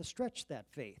going to have to stretch that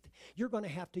faith. You're going to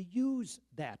have to use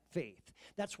that faith.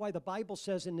 That's why the Bible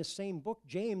says in the same book,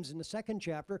 James, in the 2nd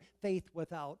chapter, faith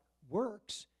without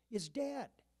works is dead.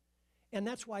 And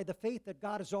that's why the faith that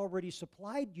God has already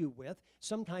supplied you with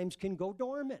sometimes can go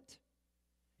dormant.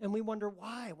 And we wonder,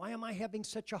 why? Why am I having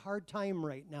such a hard time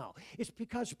right now? It's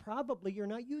because probably you're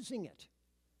not using it.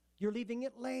 You're leaving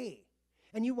it lay.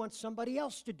 And you want somebody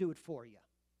else to do it for you.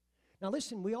 Now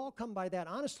listen, we all come by that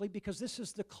honestly because this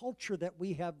is the culture that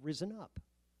we have risen up.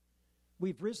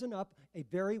 We've risen up a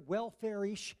very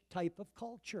welfare-ish type of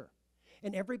culture.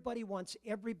 And everybody wants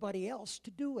everybody else to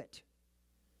do it.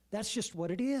 That's just what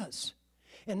it is.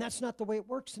 And that's not the way it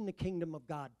works in the kingdom of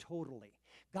God totally.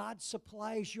 God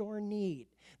supplies your need.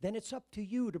 Then it's up to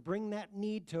you to bring that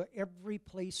need to every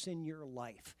place in your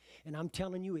life. And I'm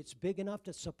telling you, it's big enough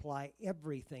to supply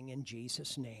everything in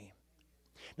Jesus' name.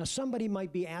 Now, somebody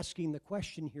might be asking the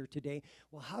question here today,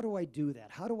 well, how do I do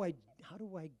that? How do I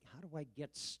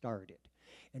get started?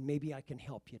 And maybe I can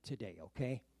help you today,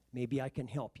 okay? Maybe I can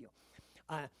help you.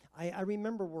 I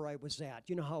remember where I was at.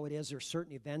 You know how it is. There's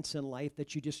certain events in life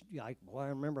that you just, I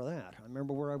remember that. I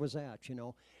remember where I was at, you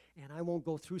know. And I won't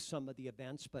go through some of the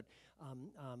events, but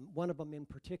one of them in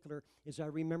particular is I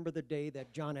remember the day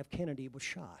that John F. Kennedy was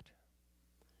shot.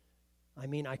 I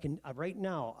mean, right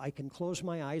now, I can close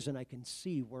my eyes and I can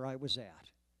see where I was at.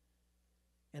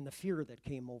 And the fear that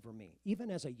came over me, even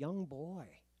as a young boy.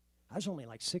 I was only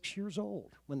like 6 years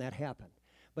old when that happened.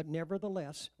 But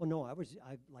nevertheless, I was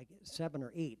like 7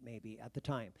 or 8 maybe at the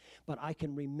time. But I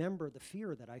can remember the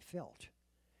fear that I felt.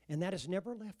 And that has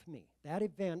never left me. That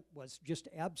event was just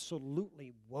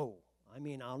absolutely whoa. I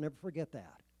mean, I'll never forget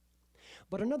that.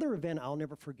 But another event I'll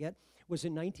never forget was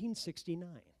in 1969.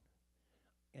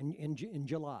 In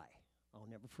July, I'll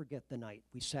never forget the night.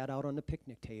 We sat out on the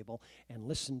picnic table and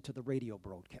listened to the radio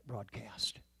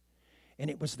broadcast. And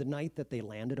it was the night that they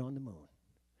landed on the moon.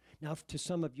 Now, to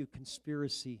some of you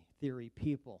conspiracy theory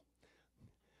people,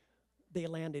 they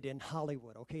landed in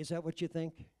Hollywood, okay? Is that what you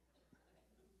think?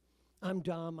 I'm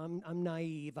dumb, I'm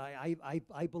naive.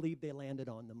 I believe they landed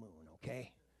on the moon,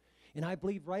 okay? And I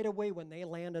believe right away when they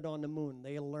landed on the moon,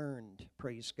 they learned,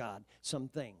 praise God, some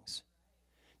things.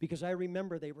 Because I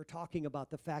remember they were talking about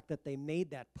the fact that they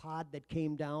made that pod that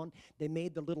came down. They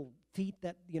made the little feet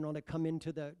that, that come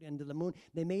into the moon.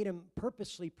 They made them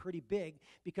purposely pretty big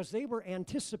because they were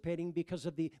anticipating because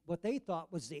of what they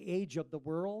thought was the age of the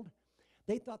world.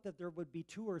 They thought that there would be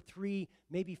 2 or 3,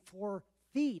 maybe 4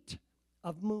 feet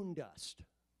of moon dust.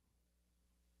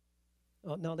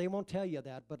 Oh, no, they won't tell you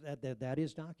that, but that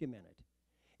is documented.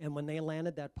 And when they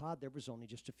landed that pod, there was only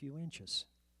just a few inches.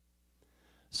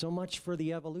 So much for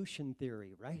the evolution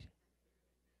theory, right?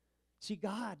 See,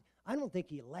 God, I don't think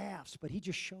he laughs, but he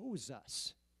just shows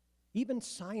us. Even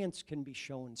science can be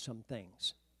shown some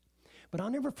things. But I'll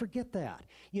never forget that.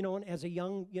 And as a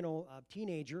young,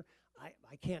 teenager,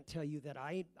 I can't tell you that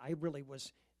I really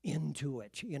was into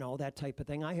it, that type of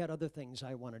thing. I had other things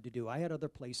I wanted to do. I had other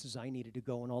places I needed to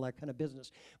go and all that kind of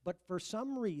business. But for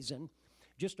some reason,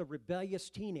 just a rebellious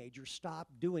teenager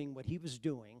stopped doing what he was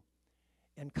doing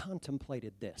and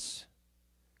contemplated this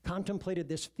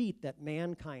feat that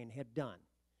mankind had done.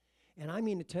 And I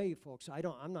mean to tell you, folks,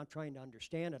 I'm not trying to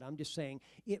understand it. I'm just saying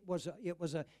it was a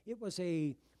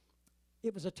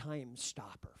time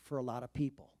stopper for a lot of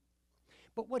people.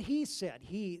 But what he said,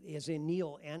 he is a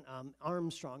Neil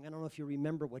Armstrong. I don't know if you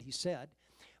remember what he said,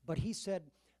 but he said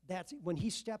that when he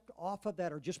stepped off of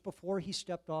that, or just before he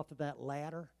stepped off of that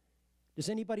ladder, does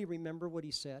anybody remember what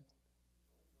he said?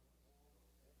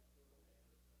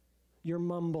 You're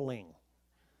mumbling.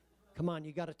 Come on,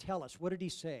 you got to tell us. What did he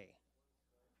say?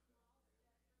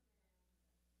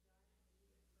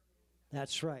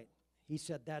 That's right. He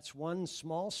said that's one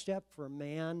small step for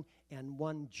man and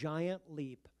one giant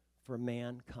leap for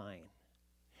mankind.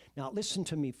 Now, listen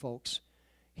to me, folks.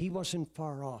 He wasn't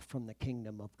far off from the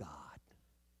kingdom of God.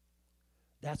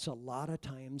 That's a lot of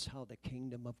times how the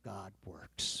kingdom of God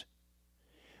works.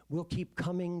 We'll keep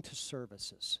coming to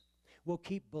services. We'll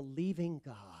keep believing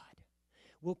God.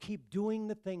 We'll keep doing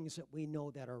the things that we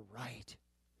know that are right.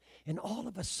 And all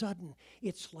of a sudden,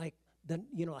 it's like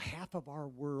half of our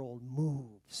world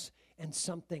moves and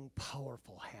something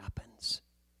powerful happens.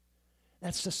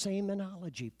 That's the same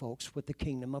analogy, folks, with the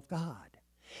kingdom of God.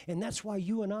 And that's why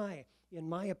you and I, in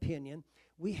my opinion,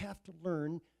 we have to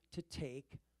learn to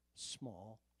take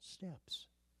small steps.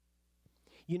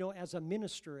 You know, as a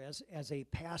minister, as a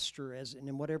pastor, and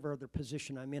in whatever other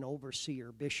position I'm in,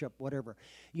 overseer, bishop, whatever,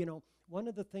 you know, one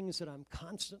of the things that I'm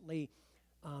constantly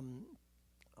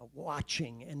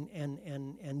watching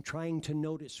and trying to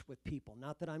notice with people,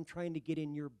 not that I'm trying to get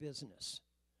in your business,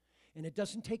 and it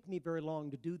doesn't take me very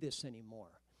long to do this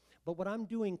anymore, but what I'm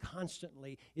doing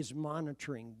constantly is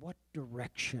monitoring what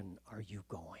direction are you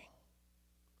going.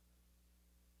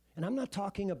 And I'm not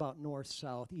talking about north,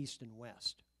 south, east, and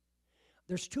west.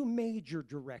 There's two major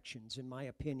directions, in my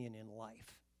opinion, in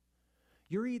life.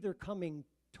 You're either coming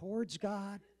towards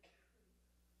God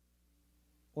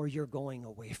or you're going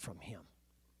away from Him.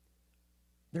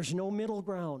 There's no middle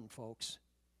ground, folks,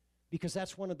 because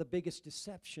that's one of the biggest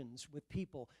deceptions with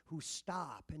people who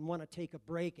stop and want to take a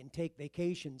break and take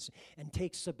vacations and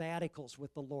take sabbaticals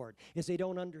with the Lord, is they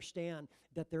don't understand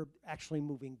that they're actually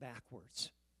moving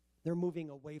backwards. They're moving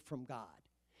away from God.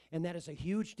 And that is a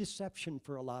huge deception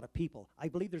for a lot of people. I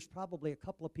believe there's probably a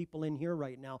couple of people in here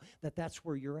right now that's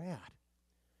where you're at.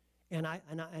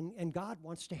 And God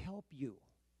wants to help you.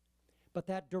 But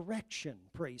that direction,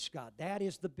 praise God, that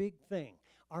is the big thing.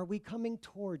 Are we coming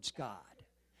towards God?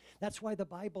 That's why the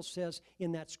Bible says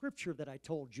in that scripture that I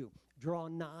told you, draw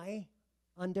nigh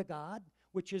unto God,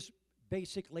 which is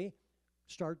basically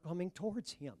start coming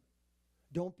towards Him.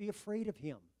 Don't be afraid of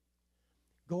Him.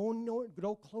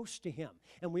 Go close to Him.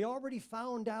 And we already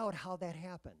found out how that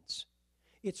happens.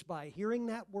 It's by hearing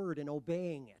that word and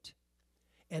obeying it,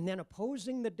 and then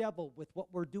opposing the devil with what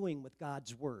we're doing with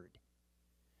God's word.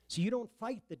 So you don't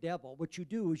fight the devil. What you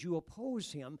do is you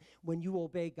oppose him when you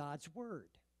obey God's word.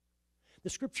 The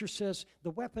scripture says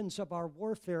the weapons of our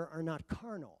warfare are not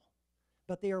carnal,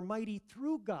 but they are mighty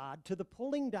through God to the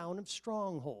pulling down of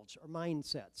strongholds or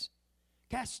mindsets,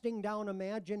 casting down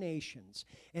imaginations,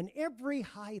 and every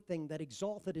high thing that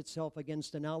exalted itself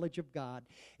against the knowledge of God,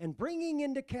 and bringing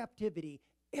into captivity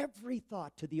every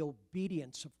thought to the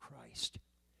obedience of Christ.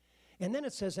 And then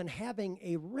it says, and having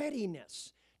a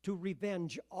readiness to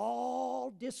revenge all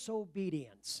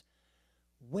disobedience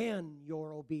when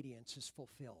your obedience is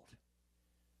fulfilled.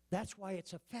 That's why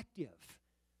it's effective.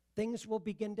 Things will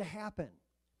begin to happen.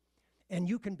 And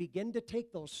you can begin to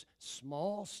take those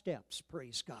small steps,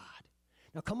 praise God.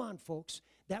 Now, come on, folks.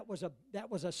 That was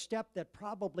a step that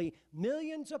probably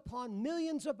millions upon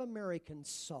millions of Americans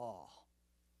saw.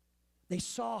 They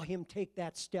saw him take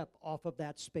that step off of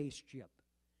that spaceship.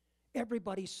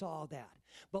 Everybody saw that.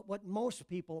 But what most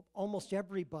people, almost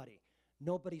everybody,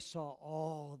 nobody saw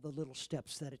all the little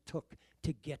steps that it took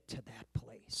to get to that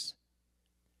place.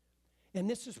 And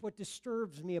this is what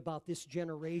disturbs me about this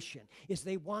generation, is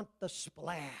they want the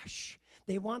splash.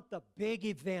 They want the big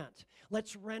event.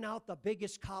 Let's rent out the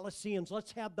biggest coliseums.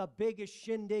 Let's have the biggest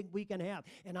shindig we can have.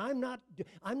 And I'm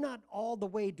not all the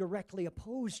way directly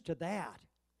opposed to that.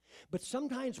 But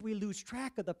sometimes we lose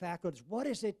track of the fact of what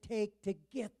does it take to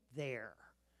get there?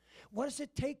 What does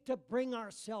it take to bring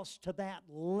ourselves to that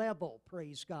level,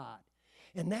 praise God?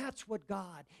 And that's what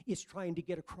God is trying to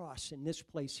get across in this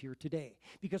place here today.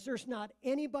 Because there's not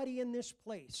anybody in this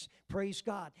place, praise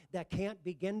God, that can't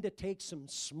begin to take some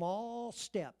small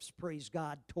steps, praise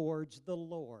God, towards the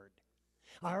Lord.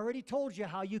 I already told you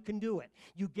how you can do it.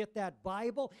 You get that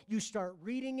Bible, you start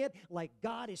reading it like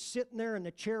God is sitting there in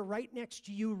the chair right next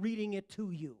to you reading it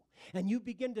to you. And you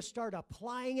begin to start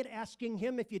applying it, asking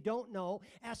Him, if you don't know,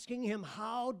 asking Him,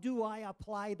 how do I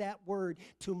apply that word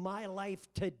to my life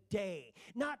today?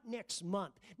 Not next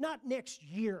month, not next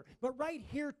year, but right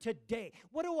here today.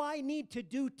 What do I need to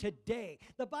do today?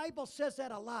 The Bible says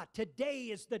that a lot. Today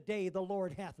is the day the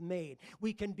Lord hath made.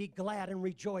 We can be glad and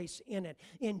rejoice in it,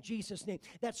 in Jesus' name.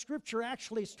 That scripture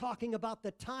actually is talking about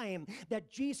the time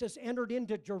that Jesus entered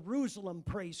into Jerusalem,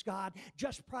 praise God,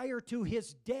 just prior to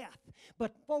His death.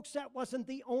 But folks, that wasn't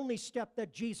the only step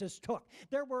that Jesus took.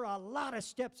 There were a lot of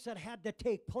steps that had to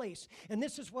take place. And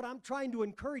this is what I'm trying to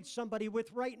encourage somebody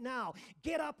with right now.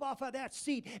 Get up off of that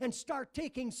seat and start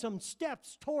taking some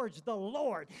steps towards the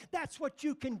Lord. That's what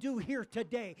you can do here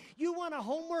today. You want a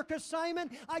homework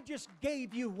assignment? I just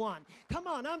gave you one. Come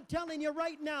on, I'm telling you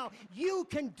right now, you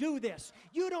can do this.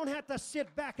 You don't have to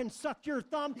sit back and suck your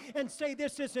thumb and say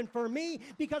this isn't for me,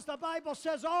 because the Bible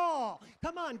says all.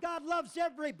 Come on, God loves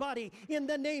everybody in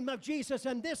the name of Jesus,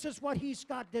 and this is what He's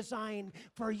got designed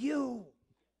for you.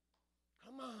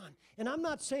 Come on. And I'm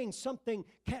not saying something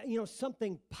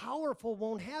powerful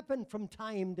won't happen from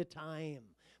time to time.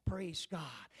 Praise God.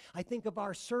 I think of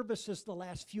our services the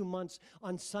last few months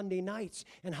on Sunday nights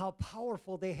and how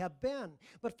powerful they have been.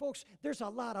 But folks, there's a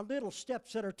lot of little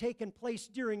steps that are taking place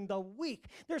during the week.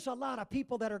 There's a lot of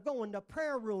people that are going to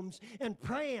prayer rooms and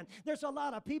praying. There's a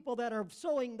lot of people that are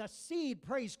sowing the seed,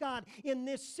 praise God, in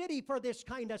this city for this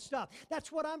kind of stuff.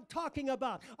 That's what I'm talking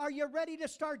about. Are you ready to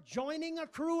start joining a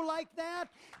crew like that?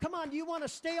 Come on, do you want to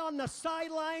stay on the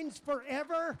sidelines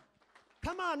forever?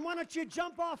 Come on, why don't you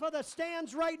jump off of the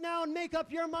stands right now and make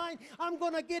up your mind? I'm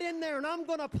going to get in there and I'm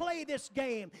going to play this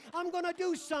game. I'm going to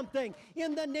do something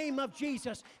in the name of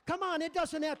Jesus. Come on, it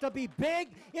doesn't have to be big.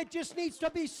 It just needs to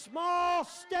be small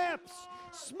steps.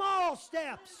 Small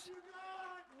steps.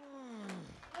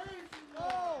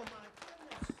 Oh, my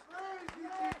goodness.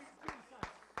 Yes, Jesus.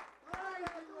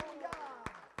 Hallelujah.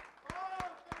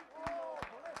 Oh,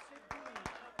 blessed be.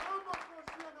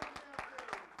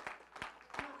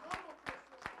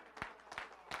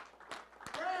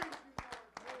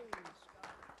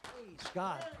 Praise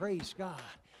God, praise God.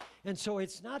 And so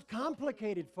it's not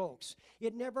complicated, folks.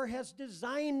 It never has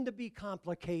designed to be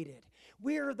complicated.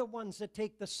 We're the ones that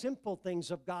take the simple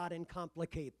things of God and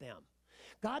complicate them.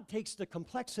 God takes the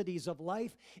complexities of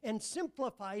life and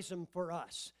simplifies them for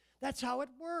us. That's how it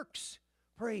works.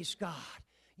 Praise God.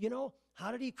 You know,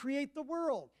 how did he create the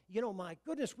world? You know, my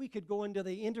goodness, we could go into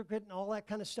the intricate and all that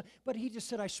kind of stuff. But he just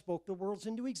said, I spoke the worlds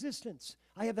into existence.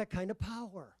 I have that kind of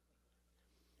power.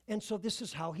 And so this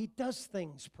is how he does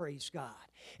things, praise God.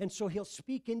 And so he'll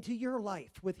speak into your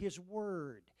life with his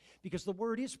word, because the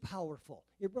word is powerful.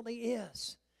 It really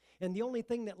is. And the only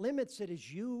thing that limits it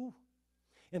is you.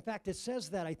 In fact, it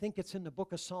says that, I think it's in the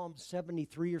book of Psalm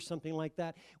 73 or something like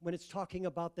that, when it's talking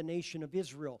about the nation of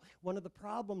Israel. One of the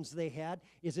problems they had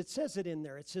is, it says it in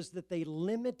there, it says that they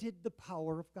limited the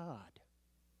power of God.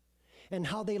 And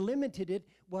how they limited it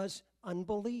was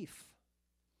unbelief.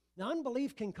 Now,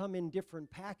 unbelief can come in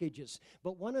different packages,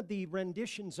 but one of the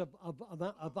renditions of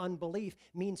unbelief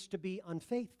means to be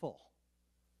unfaithful.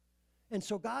 And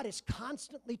so God is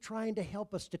constantly trying to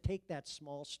help us to take that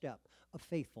small step of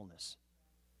faithfulness.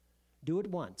 Do it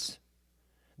once,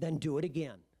 then do it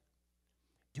again.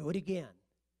 Do it again.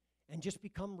 And just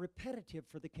become repetitive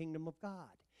for the kingdom of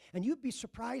God. And you'd be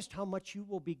surprised how much you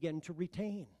will begin to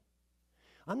retain.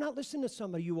 I'm not listening to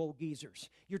some of you old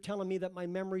geezers. You're telling me that my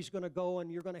memory's going to go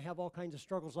and you're going to have all kinds of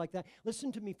struggles like that.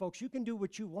 Listen to me, folks. You can do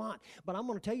what you want, but I'm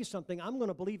going to tell you something. I'm going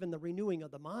to believe in the renewing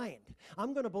of the mind.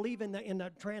 I'm going to believe in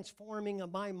the transforming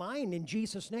of my mind in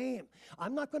Jesus' name.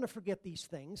 I'm not going to forget these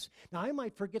things. Now, I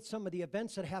might forget some of the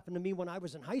events that happened to me when I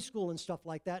was in high school and stuff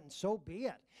like that, and so be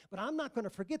it. But I'm not going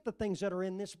to forget the things that are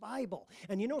in this Bible.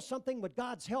 And you know something? With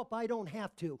God's help, I don't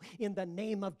have to, in the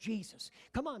name of Jesus.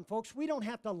 Come on, folks. We don't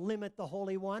have to limit the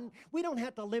Holy One. We don't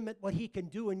have to limit what he can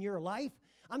do in your life.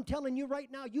 I'm telling you right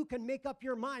now, you can make up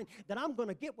your mind that I'm going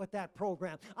to get with that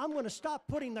program. I'm going to stop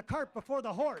putting the cart before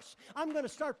the horse. I'm going to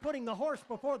start putting the horse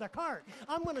before the cart.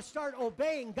 I'm going to start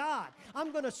obeying God.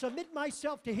 I'm going to submit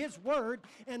myself to his word,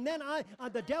 and then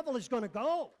the devil is going to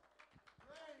go.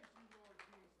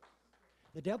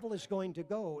 The devil is going to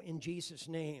go in Jesus'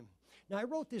 name. Now, I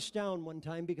wrote this down one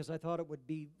time because I thought it would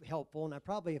be helpful, and I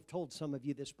probably have told some of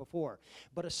you this before.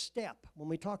 But a step, when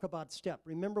we talk about step,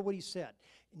 remember what he said.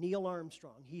 Neil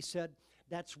Armstrong, he said,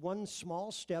 that's one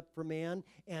small step for man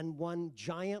and one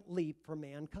giant leap for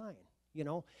mankind. You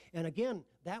know, and again,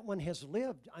 that one has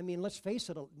lived. I mean, let's face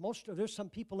it, there's some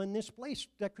people in this place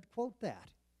that could quote that.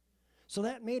 So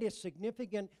that made a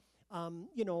significant, a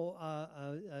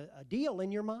deal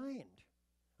in your mind.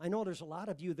 I know there's a lot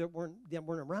of you that weren't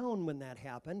around when that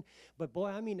happened, but boy,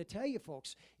 I mean to tell you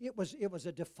folks, it was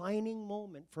a defining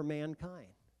moment for mankind.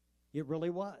 It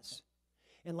really was.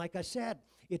 And like I said,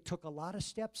 it took a lot of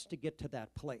steps to get to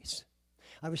that place.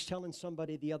 I was telling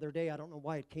somebody the other day, I don't know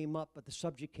why it came up, but the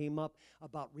subject came up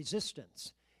about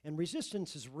resistance. And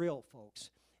resistance is real,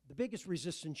 folks. The biggest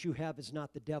resistance you have is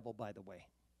not the devil, by the way.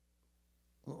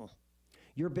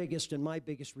 Your biggest and my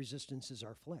biggest resistance is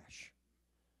our flesh.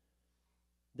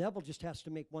 The devil just has to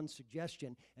make one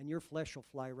suggestion, and your flesh will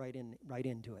fly right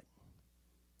into it.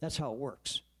 That's how it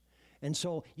works. And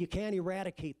so you can't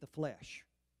eradicate the flesh.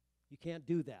 You can't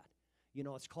do that. You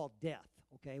know, it's called death,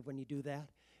 okay, when you do that.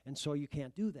 And so you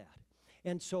can't do that.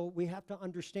 And so we have to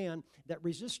understand that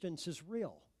resistance is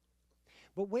real.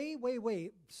 But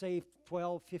way, say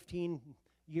 12, 15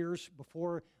 years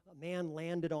before man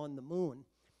landed on the moon,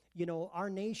 you know, our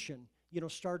nation, you know,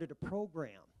 started a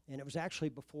program. And it was actually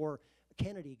before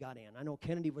Kennedy got in. I know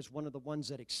Kennedy was one of the ones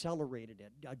that accelerated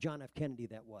it. John F. Kennedy,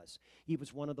 that was. He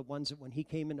was one of the ones that when he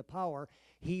came into power,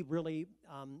 he really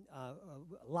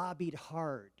lobbied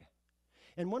hard.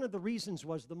 And one of the reasons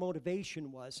was, the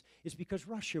motivation is because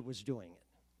Russia was doing it.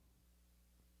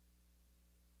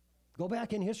 Go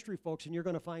back in history, folks, and you're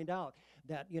going to find out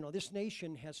that, this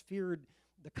nation has feared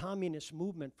the communist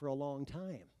movement for a long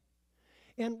time.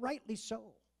 And rightly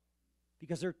so,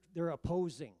 because they're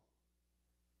opposing.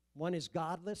 One is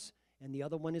godless, and the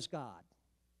other one is God.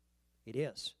 It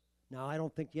is. Now, I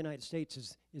don't think the United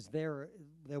States is there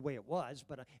the way it was,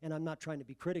 and I'm not trying to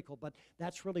be critical, but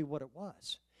that's really what it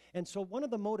was. And so one of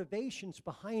the motivations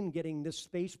behind getting this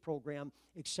space program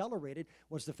accelerated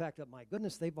was the fact that, my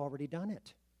goodness, they've already done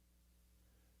it.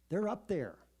 They're up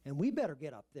there, and we better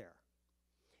get up there.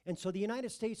 And so the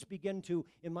United States began to,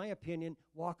 in my opinion,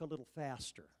 walk a little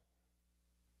faster.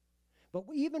 But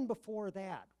even before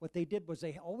that, what they did was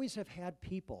they always have had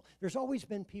people. There's always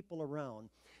been people around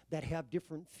that have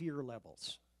different fear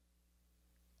levels.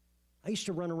 I used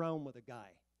to run around with a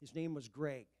guy. His name was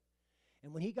Greg.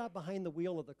 And when he got behind the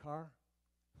wheel of the car,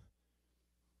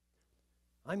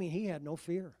 he had no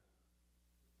fear.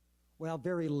 Well,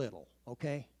 very little,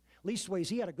 okay? Leastways,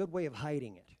 he had a good way of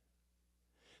hiding it.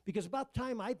 Because about the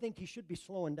time I think he should be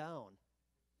slowing down.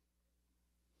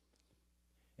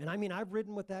 And I've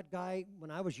ridden with that guy when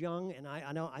I was young, and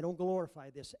I don't glorify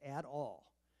this at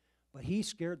all. But he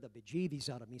scared the bejeebies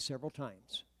out of me several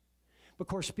times. Of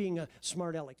course, being a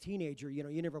smart aleck teenager,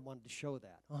 you never wanted to show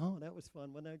that. Oh, that was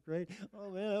fun. Wasn't that great?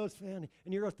 Oh, man, that was fun.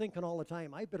 And you're thinking all the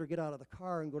time, I better get out of the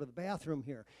car and go to the bathroom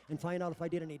here and find out if I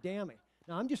did any damage.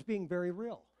 Now, I'm just being very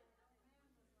real.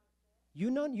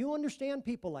 You understand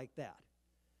people like that.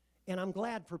 And I'm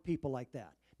glad for people like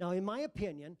that. Now, in my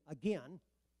opinion, again,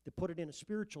 to put it in a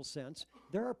spiritual sense,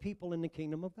 there are people in the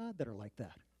kingdom of God that are like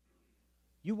that.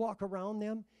 You walk around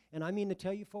them, and to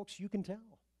tell you folks, you can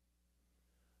tell.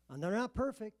 And they're not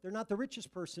perfect. They're not the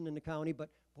richest person in the county, but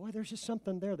boy, there's just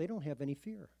something there. They don't have any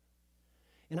fear.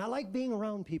 And I like being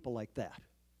around people like that.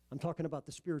 I'm talking about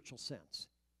the spiritual sense.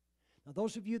 Now,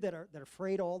 those of you that are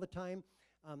afraid all the time,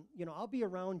 I'll be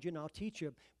around you and I'll teach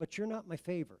you, but you're not my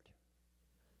favorite.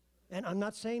 And I'm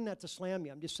not saying that to slam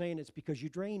you. I'm just saying it's because you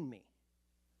drain me.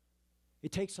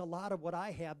 It takes a lot of what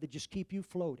I have to just keep you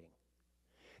floating.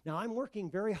 Now, I'm working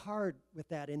very hard with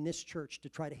that in this church to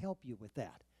try to help you with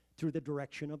that through the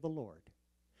direction of the Lord.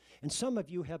 And some of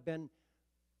you have been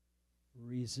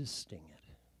resisting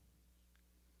it.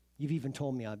 You've even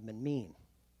told me I've been mean,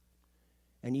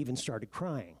 and even started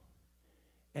crying,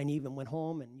 and even went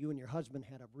home and you and your husband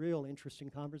had a real interesting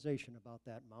conversation about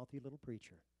that mouthy little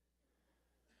preacher.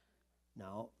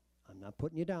 Now, I'm not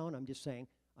putting you down. I'm just saying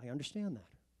I understand that.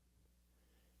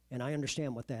 And I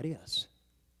understand what that is.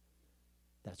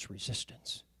 That's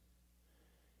resistance.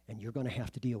 And you're going to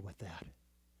have to deal with that.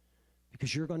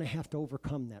 Because you're going to have to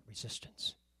overcome that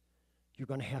resistance. You're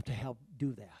going to have to help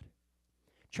do that.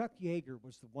 Chuck Yeager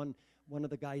was one of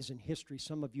the guys in history.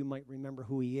 Some of you might remember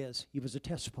who he is. He was a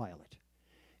test pilot.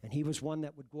 And he was one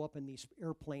that would go up in these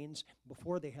airplanes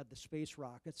before they had the space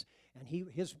rockets. And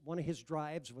one of his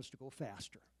drives was to go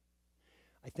faster.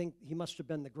 I think he must have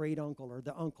been the great uncle or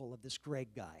the uncle of this Greg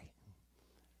guy.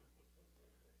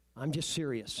 I'm just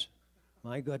serious.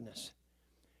 My goodness.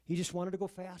 He just wanted to go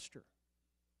faster.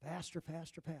 Faster,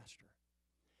 faster, faster.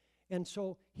 And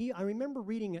so I remember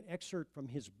reading an excerpt from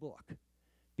his book,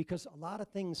 because a lot of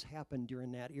things happened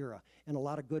during that era, and a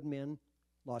lot of good men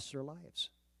lost their lives.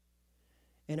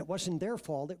 And it wasn't their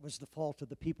fault, it was the fault of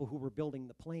the people who were building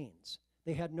the planes.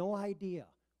 They had no idea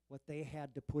what they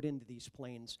had to put into these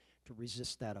planes to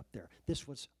resist that up there. This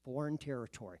was foreign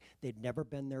territory. They'd never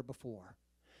been there before.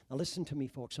 Now listen to me,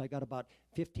 folks. I got about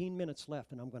 15 minutes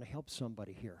left, and I'm going to help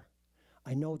somebody here.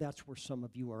 I know that's where some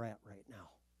of you are at right now.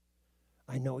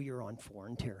 I know you're on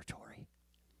foreign territory.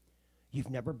 You've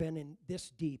never been in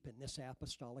this deep in this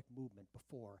apostolic movement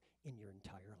before in your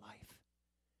entire life.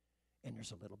 And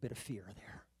there's a little bit of fear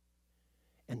there.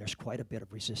 And there's quite a bit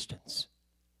of resistance.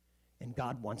 And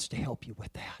God wants to help you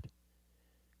with that,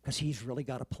 because He's really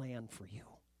got a plan for you.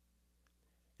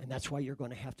 And that's why you're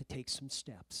going to have to take some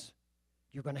steps.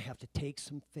 You're going to have to take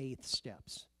some faith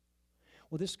steps.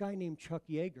 Well, this guy named Chuck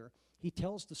Yeager, he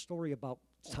tells the story about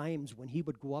times when he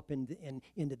would go up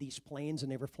into these planes,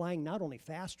 and they were flying not only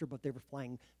faster, but they were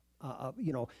flying,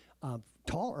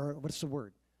 taller. What's the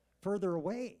word? Further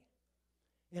away.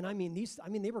 And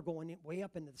they were going way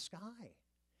up into the sky.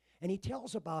 And he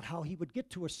tells about how he would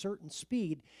get to a certain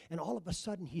speed, and all of a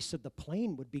sudden, he said the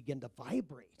plane would begin to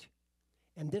vibrate.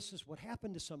 And this is what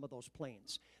happened to some of those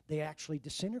planes. They actually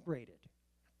disintegrated,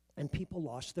 and people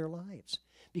lost their lives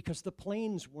because the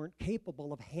planes weren't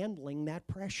capable of handling that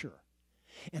pressure.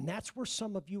 And that's where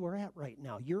some of you are at right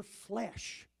now. Your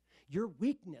flesh, Your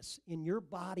weakness in your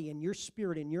body and your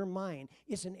spirit and your mind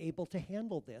isn't able to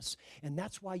handle this. And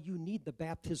that's why you need the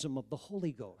baptism of the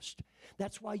Holy Ghost.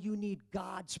 That's why you need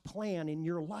God's plan in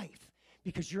your life.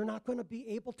 Because you're not going to be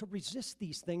able to resist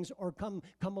these things or come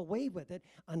away with it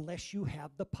unless you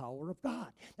have the power of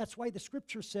God. That's why the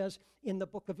scripture says in the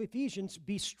book of Ephesians,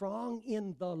 be strong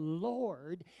in the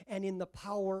Lord and in the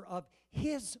power of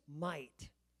his might.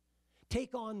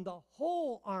 Take on the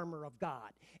whole armor of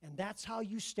God, and that's how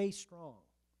you stay strong.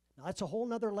 Now, that's a whole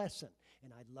nother lesson,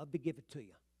 and I'd love to give it to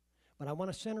you. But I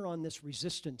want to center on this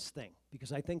resistance thing,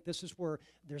 because I think this is where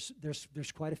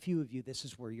there's quite a few of you, this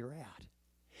is where you're at.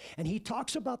 And he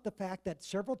talks about the fact that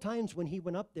several times when he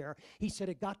went up there, he said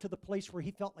it got to the place where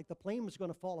he felt like the plane was going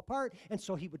to fall apart, and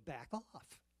so he would back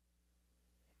off.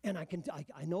 And I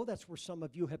know that's where some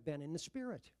of you have been in the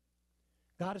spirit.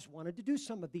 God has wanted to do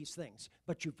some of these things,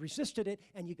 but you've resisted it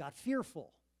and you got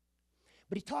fearful.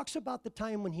 But he talks about the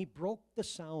time when he broke the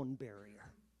sound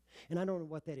barrier. And I don't know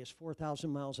what that is,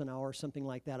 4,000 miles an hour, something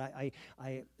like that.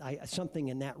 Something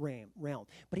in that realm.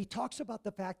 But he talks about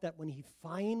the fact that when he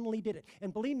finally did it,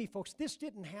 and believe me, folks, this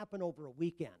didn't happen over a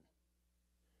weekend.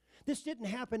 This didn't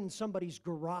happen in somebody's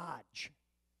garage.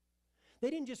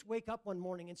 They didn't just wake up one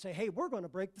morning and say, hey, we're going to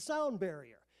break the sound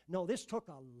barrier. No, this took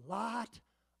a lot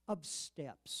of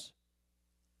steps.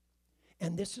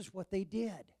 And this is what they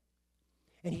did.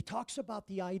 And he talks about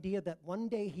the idea that one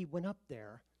day he went up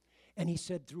there, and he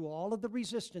said through all of the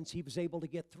resistance, he was able to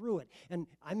get through it. And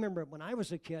I remember when I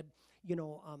was a kid,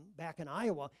 back in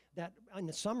Iowa, that in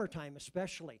the summertime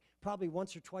especially, probably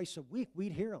once or twice a week,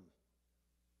 we'd hear them.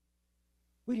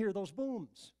 We'd hear those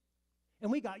booms.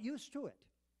 And we got used to it.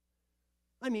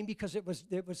 I mean, because it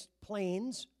was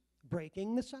planes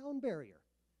breaking the sound barrier.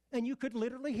 And you could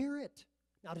literally hear it.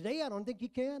 Now today, I don't think you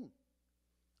can.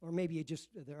 Or maybe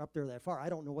they're up there that far. I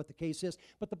don't know what the case is.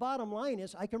 But the bottom line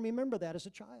is, I can remember that as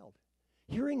a child,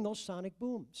 hearing those sonic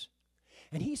booms.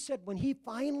 And he said when he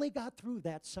finally got through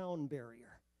that sound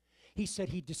barrier, he said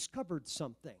he discovered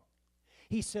something.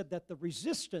 He said that the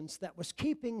resistance that was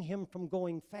keeping him from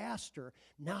going faster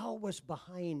now was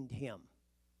behind him.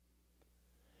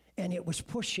 And it was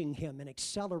pushing him and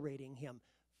accelerating him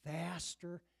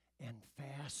faster and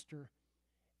faster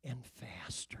and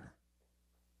faster.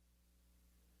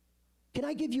 Can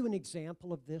I give you an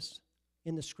example of this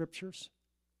in the scriptures?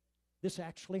 This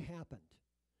actually happened.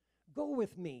 Go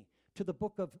with me to the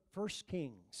book of 1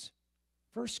 Kings.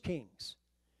 1 Kings.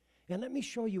 And let me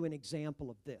show you an example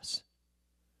of this.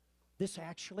 This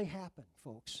actually happened,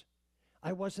 folks.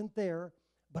 I wasn't there,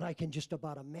 but I can just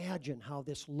about imagine how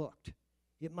this looked.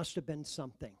 It must have been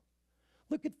something.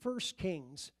 Look at 1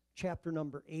 Kings chapter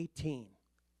number 18.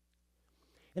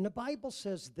 And the Bible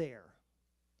says there,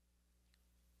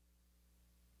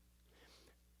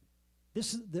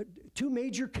 this is the two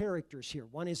major characters here.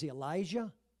 One is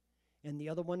Elijah, and the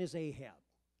other one is Ahab.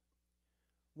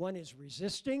 One is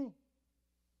resisting,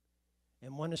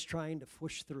 and one is trying to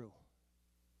push through.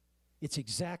 It's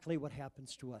exactly what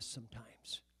happens to us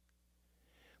sometimes.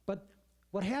 But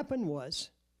what happened was,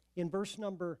 in verse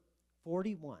number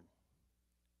 41,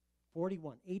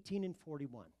 18 and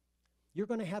 41, you're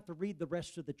going to have to read the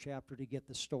rest of the chapter to get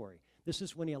the story. This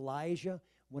is when Elijah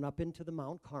went up into the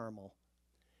Mount Carmel,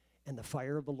 and the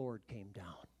fire of the Lord came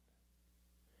down.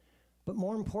 But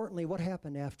more importantly, what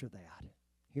happened after that?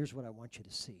 Here's what I want you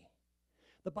to see.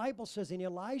 The Bible says, and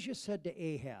Elijah said to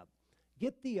Ahab,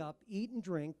 get thee up, eat and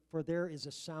drink, for there is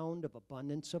a sound of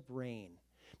abundance of rain.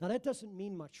 Now that doesn't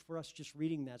mean much for us just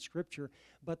reading that scripture,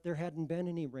 but there hadn't been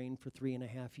any rain for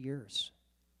 3.5 years.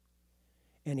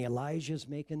 And Elijah's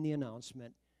making the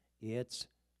announcement, it's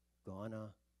gonna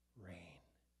rain.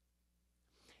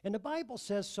 And the Bible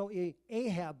says, so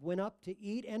Ahab went up to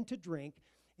eat and to drink,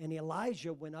 and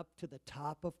Elijah went up to the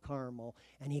top of Carmel,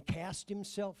 and he cast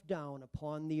himself down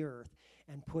upon the earth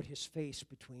and put his face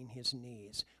between his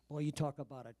knees. Boy, you talk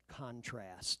about a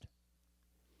contrast.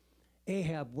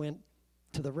 Ahab went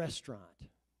to the restaurant.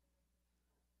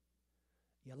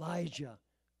 Elijah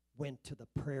went to the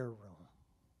prayer room.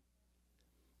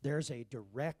 There's a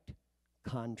direct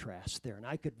contrast there. And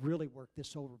I could really work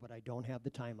this over, but I don't have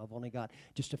the time. I've only got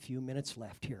just a few minutes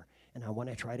left here, and I want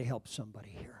to try to help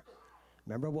somebody here.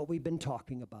 Remember what we've been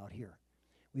talking about here.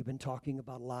 We've been talking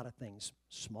about a lot of things.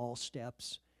 Small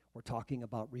steps. We're talking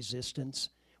about resistance.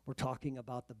 We're talking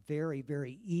about the very,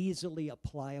 very easily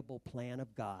applicable plan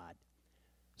of God.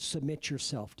 Submit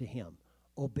yourself to him.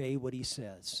 Obey what he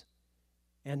says.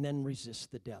 And then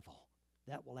resist the devil.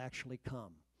 That will actually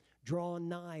come. Draw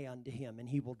nigh unto him, and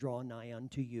he will draw nigh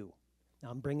unto you.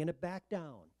 Now I'm bringing it back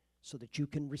down so that you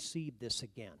can receive this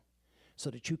again,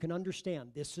 so that you can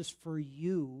understand this is for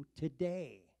you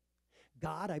today.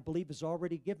 God, I believe, has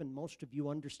already given most of you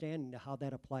understanding to how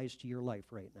that applies to your life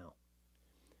right now.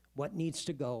 What needs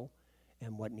to go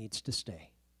and what needs to stay.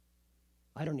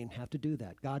 I don't even have to do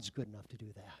that. God's good enough to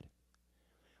do that.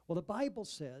 Well, the Bible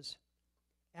says,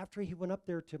 after he went up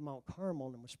there to Mount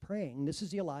Carmel and was praying, this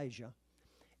is Elijah,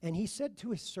 and he said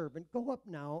to his servant, go up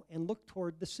now and look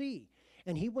toward the sea.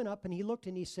 And he went up and he looked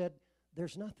and he said,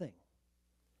 there's nothing.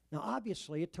 Now,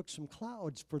 obviously, it took some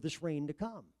clouds for this rain to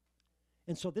come.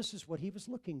 And so this is what he was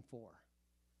looking for.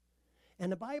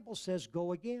 And the Bible says,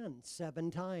 go again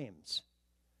 7 times.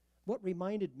 What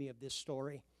reminded me of this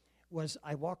story was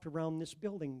I walked around this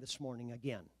building this morning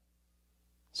again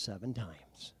 7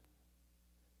 times.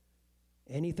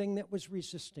 Anything that was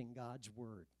resisting God's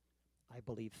word, I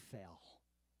believe, fell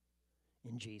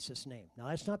in Jesus' name. Now,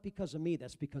 that's not because of me.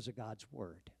 That's because of God's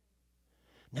word.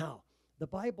 Now, the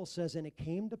Bible says, and it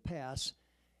came to pass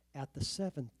at the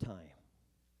 7th time.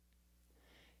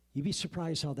 You'd be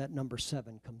surprised how that number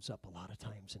 7 comes up a lot of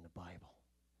times in the Bible.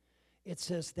 It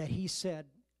says that he said,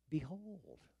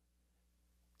 behold.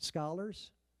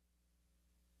 Scholars?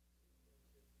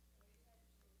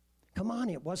 Come on,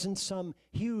 it wasn't some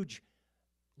huge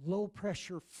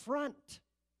low-pressure front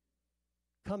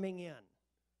coming in.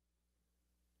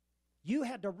 You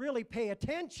had to really pay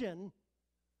attention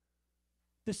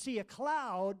to see a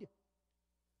cloud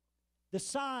the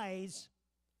size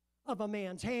of a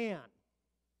man's hand.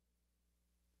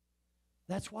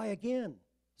 That's why, again,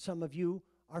 some of you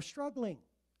are struggling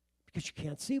because you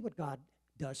can't see what God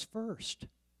does first.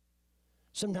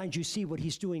 Sometimes you see what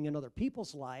he's doing in other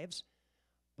people's lives,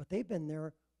 but they've been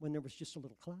there when there was just a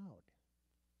little cloud.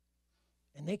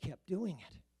 And they kept doing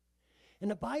it.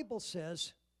 And the Bible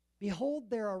says, behold,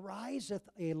 there ariseth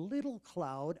a little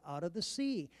cloud out of the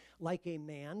sea, like a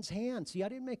man's hand. See, I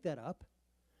didn't make that up.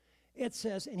 It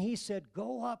says, and he said,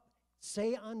 go up,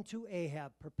 say unto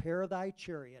Ahab, prepare thy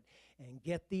chariot, and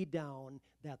get thee down,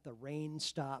 that the rain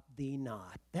stop thee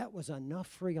not. That was enough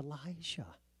for Elijah.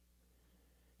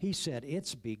 He said,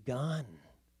 it's begun.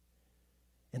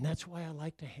 And that's why I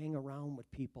like to hang around with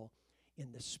people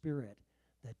in the spirit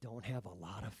that don't have a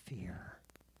lot of fear.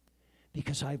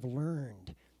 Because I've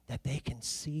learned that they can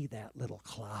see that little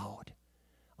cloud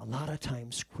a lot of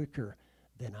times quicker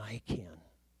than I can.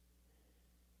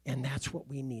 And that's what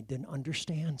we need to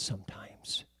understand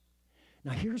sometimes.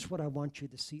 Now, here's what I want you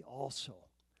to see also.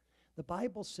 The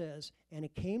Bible says, and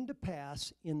it came to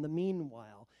pass in the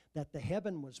meanwhile that the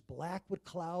heaven was black with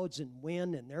clouds and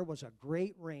wind, and there was a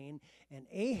great rain, and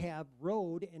Ahab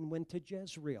rode and went to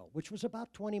Jezreel, which was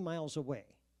about 20 miles away.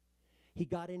 He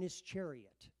got in his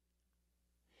chariot.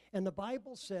 And the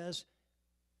Bible says,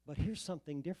 but here's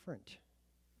something different.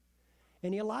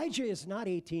 And Elijah is not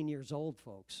 18 years old,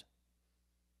 folks.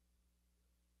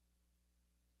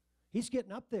 He's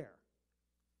getting up there.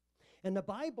 And the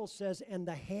Bible says, and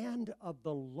the hand of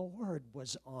the Lord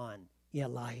was on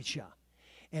Elijah.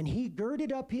 And he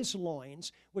girded up his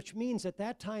loins, which means at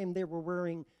that time they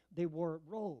wore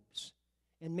robes.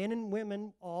 And men and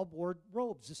women all wore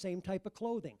robes, the same type of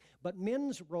clothing. But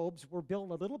men's robes were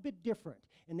built a little bit different.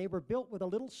 And they were built with a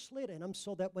little slit in them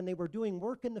so that when they were doing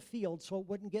work in the field, so it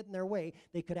wouldn't get in their way,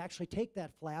 they could actually take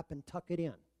that flap and tuck it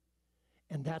in.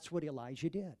 And that's what Elijah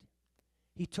did.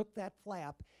 He took that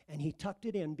flap and he tucked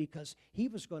it in because he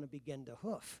was going to begin to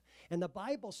hoof. And the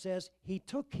Bible says he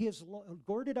took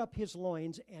girded up his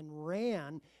loins and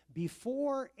ran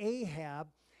before Ahab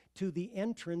to the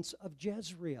entrance of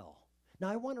Jezreel. Now,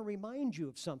 I want to remind you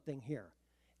of something here.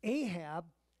 Ahab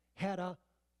had a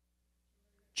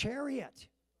chariot.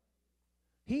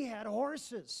 He had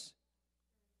horses.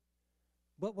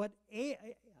 But what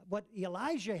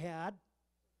Elijah had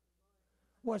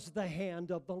was the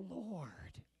hand of the Lord.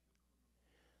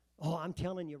 Oh, I'm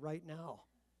telling you right now,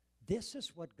 this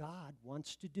is what God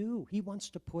wants to do. He wants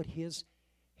to put his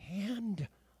hand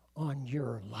on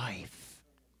your life.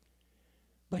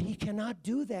 But he cannot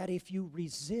do that if you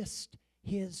resist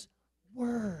his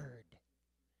word.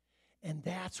 And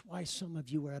that's why some of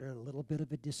you are at a little bit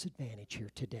of a disadvantage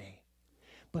here today.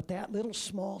 But that little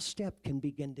small step can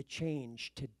begin to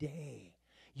change today.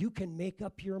 You can make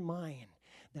up your mind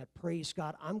that, praise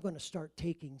God, I'm going to start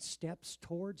taking steps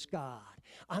towards God.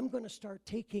 I'm going to start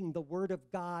taking the word of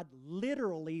God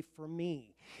literally for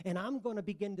me. And I'm going to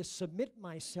begin to submit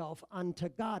myself unto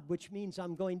God, which means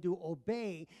I'm going to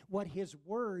obey what his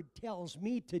word tells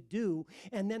me to do.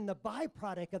 And then the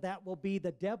byproduct of that will be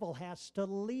the devil has to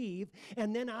leave.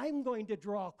 And then I'm going to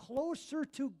draw closer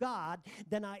to God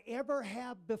than I ever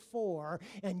have before.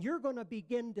 And you're going to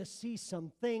begin to see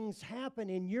some things happen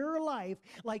in your life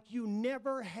like you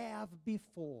never have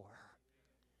before.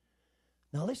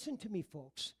 Now listen to me,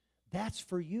 folks. That's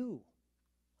for you.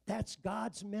 That's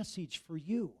God's message for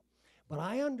you. But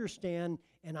I understand,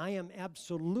 and I am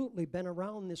absolutely been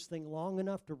around this thing long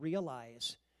enough to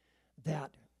realize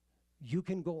that you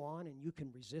can go on and you can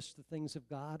resist the things of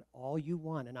God all you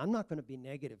want. And I'm not going to be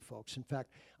negative, folks. In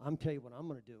fact, I'm telling you what I'm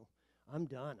going to do. I'm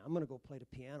done. I'm going to go play the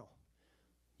piano.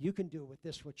 You can do with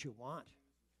this what you want.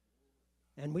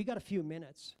 And we got a few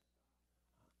minutes.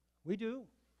 We do.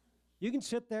 You can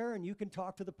sit there and you can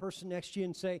talk to the person next to you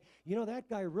and say, you know, that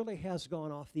guy really has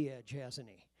gone off the edge, hasn't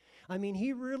he? I mean,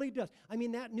 he really does. I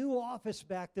mean, that new office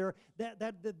back there,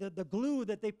 the glue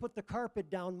that they put the carpet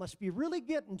down must be really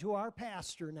getting to our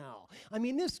pastor now. I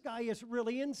mean, this guy is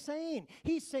really insane.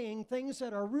 He's saying things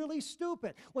that are really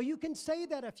stupid. Well, you can say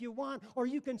that if you want, or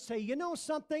you can say, you know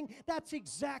something? That's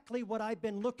exactly what I've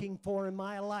been looking for in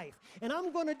my life, and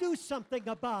I'm going to do something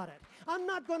about it. I'm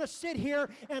not going to sit here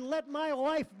and let my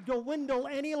life dwindle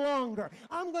any longer.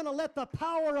 I'm going to let the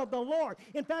power of the Lord,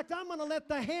 in fact, I'm going to let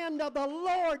the hand of the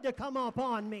Lord to come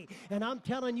upon me. And I'm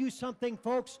telling you something,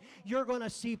 folks, you're going to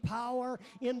see power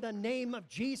in the name of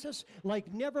Jesus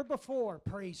like never before.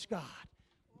 Praise God.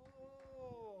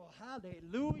 Oh,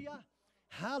 hallelujah.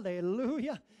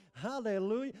 Hallelujah.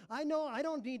 Hallelujah. I know I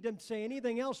don't need to say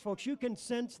anything else, folks. You can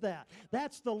sense that.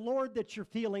 That's the Lord that you're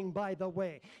feeling, by the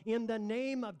way. In the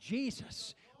name of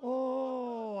Jesus.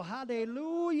 Oh,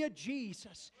 hallelujah,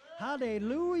 Jesus.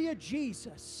 Hallelujah,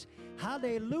 Jesus.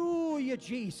 Hallelujah,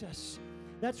 Jesus.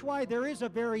 That's why there is a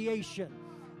variation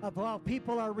of how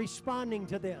people are responding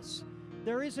to this.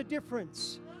 There is a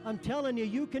difference. I'm telling you,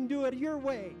 you can do it your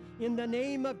way in the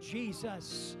name of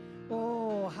Jesus.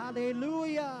 Oh,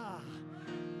 hallelujah.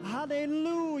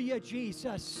 Hallelujah,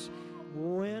 Jesus.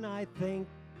 When I think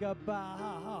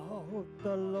about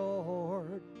the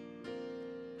Lord,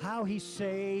 how He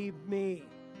saved me,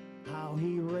 how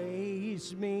He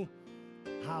raised me,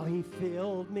 how He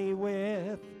filled me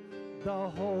with the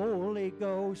Holy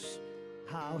Ghost,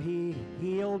 how He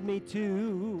healed me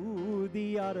to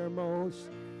the uttermost.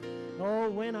 Oh,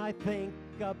 when I think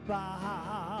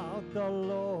about the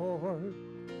Lord,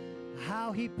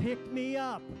 how He picked me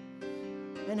up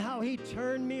and how He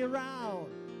turned me around,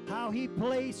 how He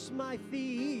placed my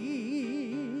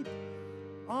feet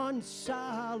on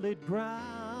solid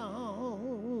ground,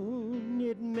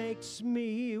 it makes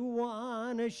me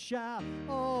want to shout,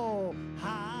 oh,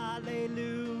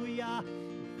 hallelujah,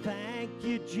 thank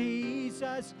you,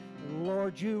 Jesus,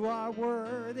 Lord, you are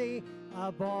worthy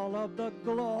of all of the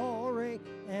glory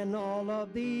and all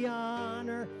of the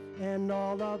honor and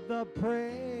all of the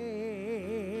praise.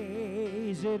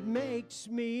 It makes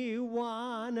me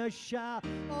want to shout,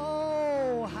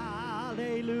 oh,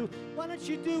 hallelujah. Why don't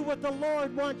you do what the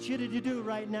Lord wants you to do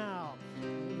right now?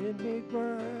 It be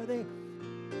worthy.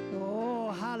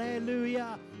 Oh,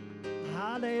 hallelujah.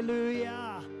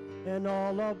 Hallelujah. And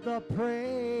all of the praise.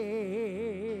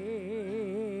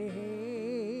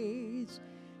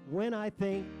 When I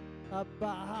think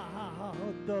about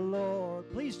the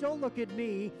Lord. Please don't look at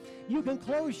me. You can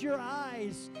close your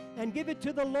eyes and give it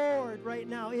to the Lord right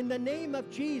now in the name of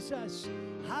Jesus.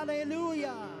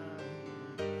 Hallelujah.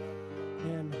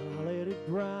 And let it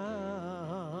drown.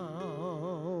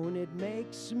 It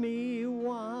makes me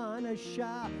want to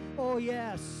shout. Oh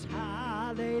yes,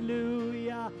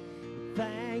 hallelujah.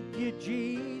 Thank you,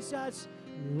 Jesus.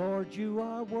 Lord, you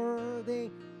are worthy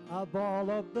of all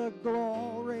of the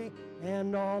glory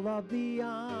and all of the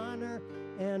honor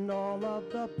and all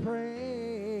of the praise.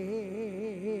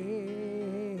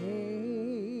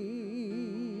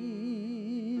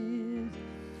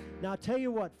 Now, I'll tell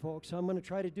you what, folks, I'm going to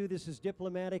try to do this as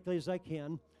diplomatically as I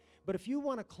can, but if you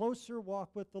want a closer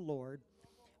walk with the Lord,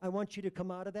 I want you to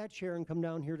come out of that chair and come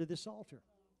down here to this altar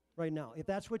right now, if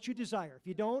that's what you desire. If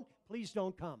you don't, please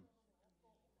don't come.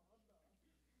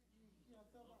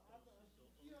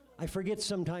 I forget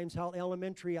sometimes how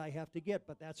elementary I have to get,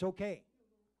 but that's okay.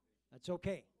 That's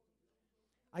okay.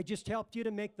 I just helped you to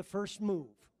make the first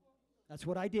move. That's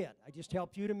what I did. I just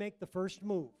helped you to make the first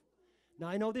move. Now,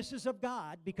 I know this is of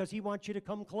God because He wants you to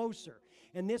come closer.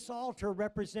 And this altar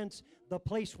represents the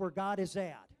place where God is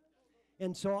at.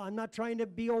 And so I'm not trying to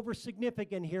be over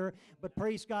significant here, but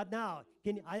praise God now.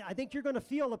 I think you're going to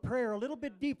feel a prayer a little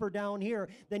bit deeper down here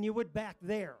than you would back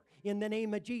there in the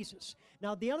name of Jesus.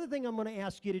 Now, the other thing I'm going to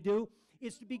ask you to do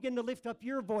is to begin to lift up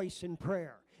your voice in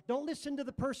prayer. Don't listen to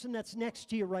the person that's next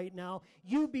to you right now.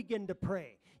 You begin to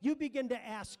pray. You begin to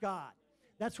ask God.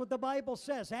 That's what the Bible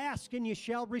says. Ask and you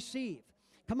shall receive.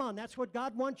 Come on, that's what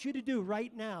God wants you to do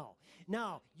right now.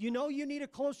 Now, you know you need a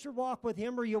closer walk with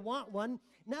Him or you want one.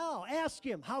 Now, ask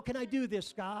Him, how can I do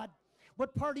this, God?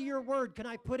 What part of your word can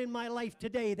I put in my life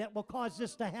today that will cause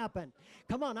this to happen?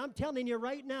 Come on, I'm telling you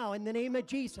right now, in the name of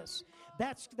Jesus.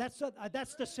 That's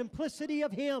the simplicity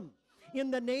of Him. In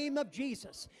the name of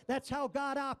Jesus. That's how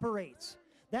God operates.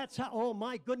 That's how, oh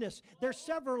my goodness, there's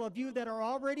several of you that are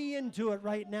already into it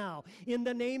right now. In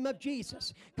the name of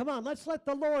Jesus. Come on, let's let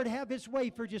the Lord have His way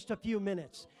for just a few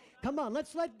minutes. Come on,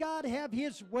 let's let God have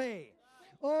His way.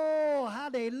 Oh,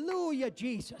 hallelujah,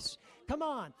 Jesus. Come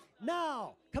on.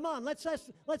 Now, come on, let's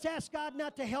ask God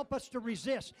not to help us to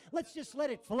resist. Let's just let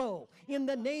it flow in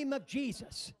the name of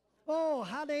Jesus. Oh,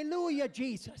 hallelujah,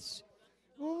 Jesus.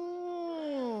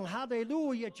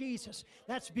 Hallelujah, Jesus.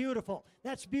 That's beautiful.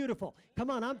 That's beautiful. Come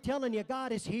on, I'm telling you,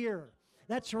 God is here.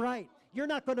 That's right. You're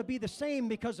not going to be the same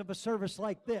because of a service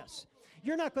like this.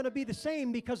 You're not going to be the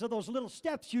same because of those little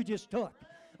steps you just took.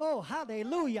 Oh,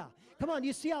 hallelujah. Come on,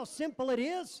 you see how simple it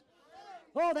is?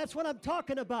 Oh, that's what I'm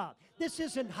talking about. This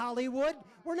isn't Hollywood.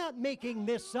 We're not making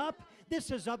this up. This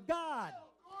is of God.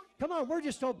 Come on, we're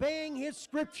just obeying His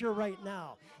scripture right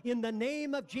now. In the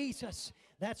name of Jesus.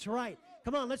 That's right.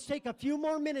 Come on, let's take a few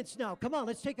more minutes now. Come on,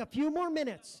 let's take a few more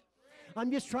minutes.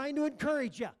 I'm just trying to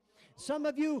encourage you. Some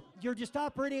of you, you're just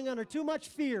operating under too much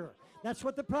fear. That's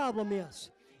what the problem is.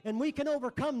 And we can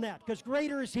overcome that because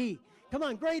greater is He. Come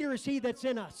on, greater is He that's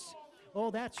in us.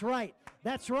 Oh, that's right.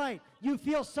 That's right. You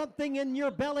feel something in your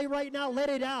belly right now, let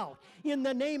it out. In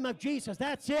the name of Jesus.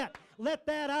 That's it. Let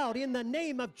that out in the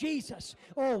name of Jesus.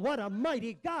 Oh, what a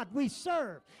mighty God we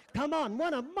serve. Come on,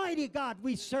 what a mighty God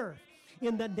we serve.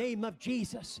 In the name of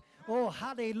Jesus. Oh,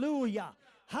 hallelujah.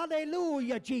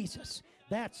 Hallelujah, Jesus.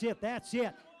 That's it. That's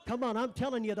it. Come on, I'm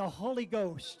telling you, the Holy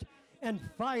Ghost and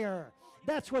fire.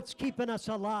 That's what's keeping us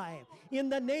alive. In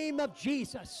the name of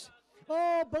Jesus.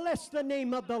 Oh, bless the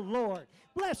name of the Lord.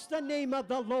 Bless the name of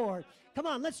the Lord. Come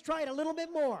on, let's try it a little bit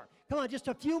more. Come on, just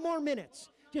a few more minutes.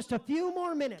 Just a few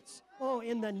more minutes. Oh,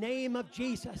 in the name of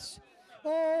Jesus.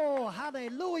 Oh,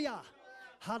 hallelujah.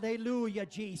 Hallelujah,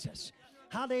 Jesus.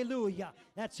 Hallelujah.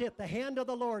 That's it. The hand of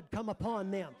the Lord come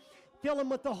upon them. Fill them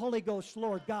with the Holy Ghost,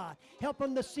 Lord God. Help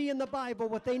them to see in the Bible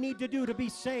what they need to do to be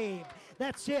saved.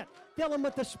 That's it. Fill them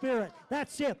with the Spirit.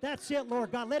 That's it. That's it,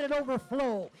 Lord God. Let it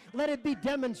overflow. Let it be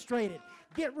demonstrated.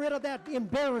 Get rid of that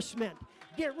embarrassment.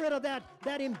 Get rid of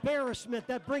that embarrassment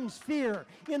that brings fear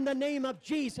in the name of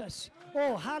Jesus.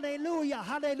 Oh, hallelujah,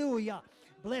 hallelujah.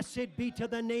 Blessed be to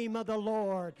the name of the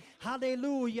Lord.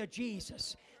 Hallelujah,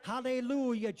 Jesus.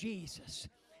 Hallelujah, Jesus.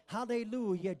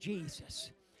 Hallelujah,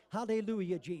 Jesus.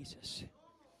 Hallelujah, Jesus.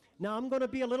 Now, I'm going to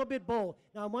be a little bit bold.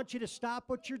 Now, I want you to stop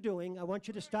what you're doing. I want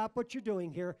you to stop what you're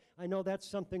doing here. I know that's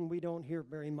something we don't hear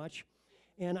very much.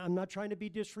 And I'm not trying to be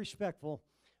disrespectful,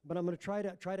 but I'm going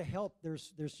to try to help.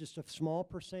 There's just a small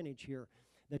percentage here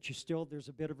that there's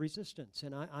a bit of resistance.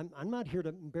 And I'm not here to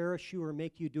embarrass you or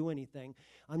make you do anything.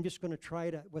 I'm just going to try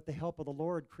to, with the help of the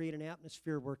Lord, create an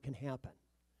atmosphere where it can happen.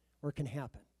 Where it can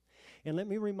happen. And let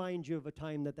me remind you of a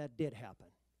time that did happen.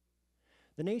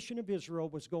 The nation of Israel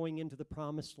was going into the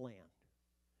promised land.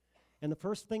 And the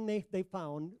first thing they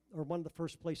found, or one of the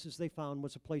first places they found,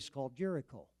 was a place called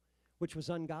Jericho, which was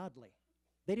ungodly.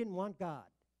 They didn't want God.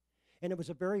 And it was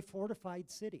a very fortified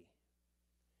city.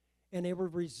 And they were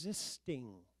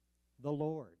resisting the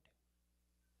Lord.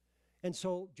 And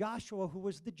so Joshua, who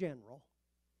was the general,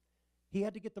 he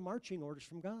had to get the marching orders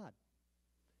from God.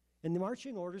 And the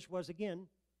marching orders was, again,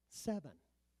 7.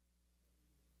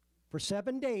 For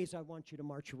 7 days, I want you to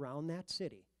march around that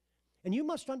city. And you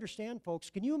must understand, folks,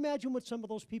 can you imagine what some of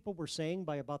those people were saying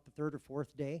by about the 3rd or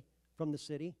 4th day from the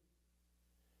city?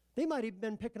 They might have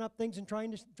been picking up things and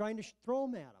trying to throw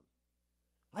them at them.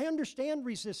 I understand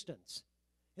resistance.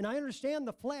 And I understand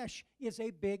the flesh is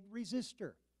a big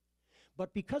resistor.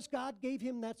 But because God gave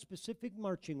him that specific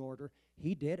marching order,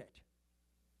 he did it.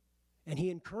 And he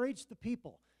encouraged the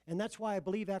people. And that's why I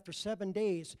believe after 7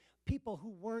 days, people who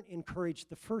weren't encouraged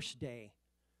the first day,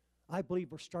 I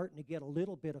believe we're starting to get a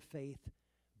little bit of faith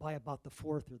by about the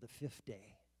 4th or the 5th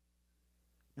day.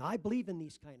 Now, I believe in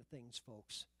these kind of things,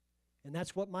 folks. And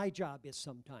that's what my job is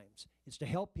sometimes, is to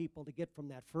help people to get from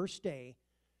that first day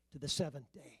to the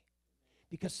 7th day.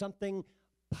 Because something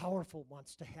powerful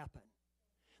wants to happen.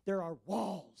 There are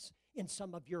walls in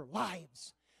some of your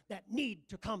lives that need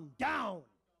to come down.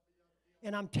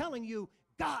 And I'm telling you,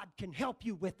 God can help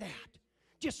you with that,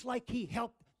 just like he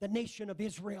helped the nation of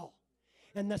Israel.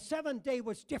 And the 7th day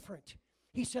was different.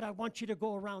 He said, I want you to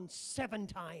go around 7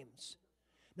 times.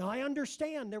 Now, I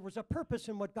understand there was a purpose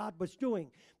in what God was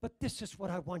doing, but this is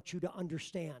what I want you to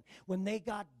understand. When they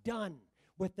got done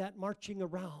with that marching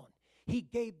around, he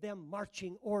gave them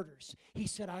marching orders. He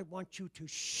said, I want you to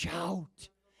shout.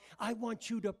 I want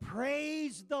you to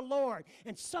praise the Lord.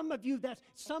 And some of you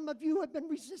have been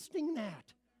resisting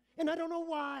that. And I don't know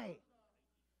why.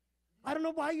 I don't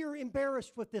know why you're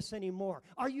embarrassed with this anymore.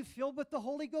 Are you filled with the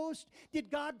Holy Ghost? Did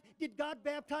God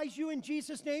baptize you in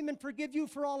Jesus' name and forgive you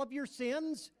for all of your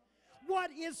sins?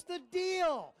 What is the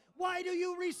deal? Why do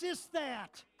you resist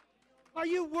that? Are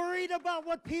you worried about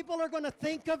what people are going to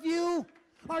think of you?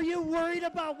 Are you worried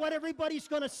about what everybody's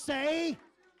going to say?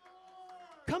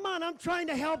 Come on, I'm trying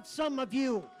to help some of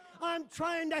you. I'm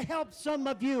trying to help some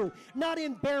of you, not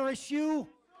embarrass you.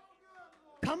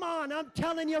 Come on, I'm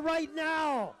telling you right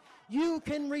now. You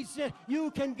can resist.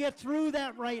 You can get through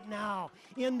that right now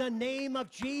in the name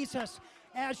of Jesus.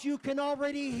 As you can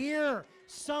already hear,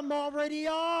 some already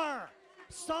are.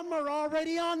 Some are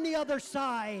already on the other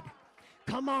side.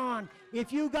 Come on,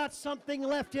 if you got something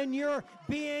left in your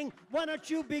being, why don't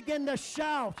you begin to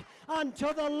shout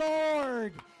unto the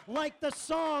Lord like the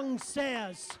song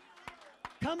says.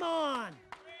 Come on.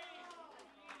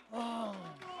 Oh,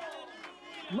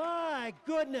 my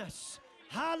goodness.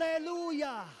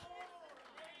 Hallelujah.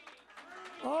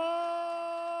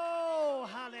 Oh,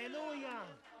 hallelujah.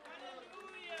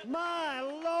 My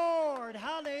Lord,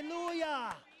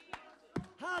 hallelujah.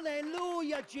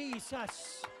 Hallelujah,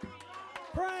 Jesus.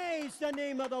 Praise the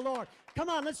name of the Lord. Come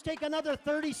on, let's take another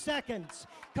 30 seconds.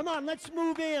 Come on, let's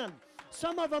move in.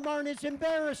 Some of them aren't as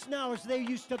embarrassed now as they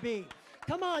used to be.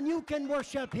 Come on, you can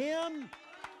worship Him.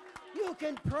 You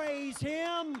can praise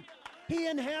Him. He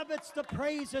inhabits the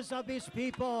praises of His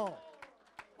people.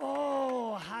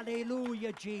 Oh,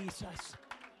 hallelujah, Jesus.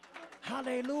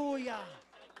 Hallelujah.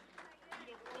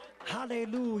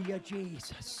 Hallelujah,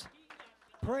 Jesus.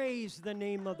 Praise the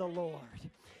name of the Lord.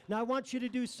 Now, I want you to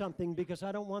do something because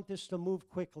I don't want this to move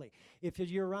quickly. If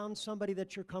you're around somebody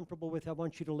that you're comfortable with, I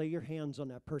want you to lay your hands on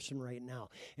that person right now,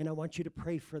 and I want you to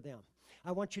pray for them.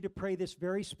 I want you to pray this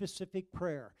very specific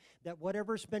prayer, that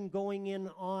whatever's been going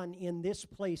on in this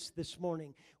place this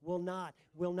morning will not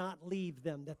leave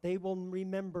them, that they will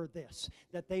remember this,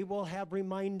 that they will have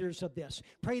reminders of this.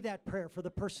 Pray that prayer for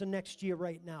the person next to you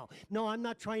right now. No, I'm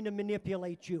not trying to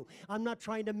manipulate you. I'm not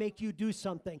trying to make you do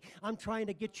something. I'm trying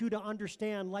to get you to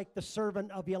understand, like the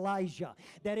servant of Elijah,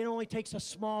 that it only takes a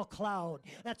small cloud.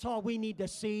 That's all we need to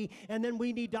see, and then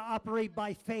we need to operate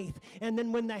by faith. And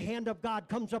then when the hand of God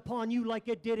comes upon you like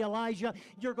it did Elijah,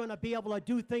 you're going to be able to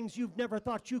do things you've never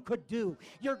thought you could do.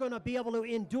 You're going to be able to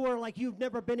endure like you've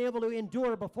never been able to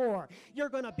endure before. You're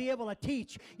going to be able to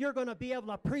teach. You're going to be able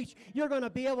to preach. You're going to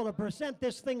be able to present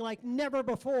this thing like never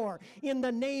before in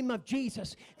the name of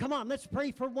Jesus. Come on, let's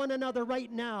pray for one another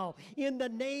right now in the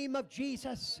name of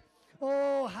Jesus.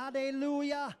 Oh,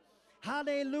 hallelujah.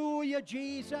 Hallelujah,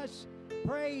 Jesus.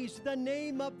 Praise the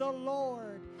name of the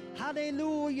Lord.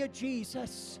 Hallelujah,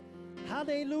 Jesus.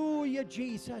 Hallelujah,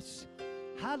 Jesus.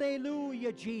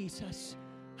 Hallelujah, Jesus.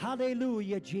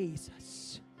 Hallelujah,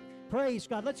 Jesus. Praise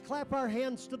God. Let's clap our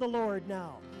hands to the Lord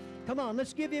now. Come on,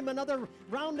 let's give Him another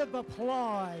round of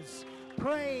applause,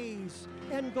 praise,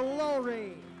 and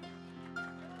glory.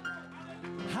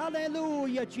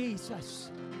 Hallelujah,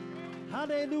 Jesus.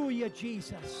 Hallelujah,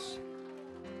 Jesus.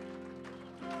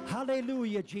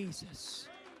 Hallelujah, Jesus.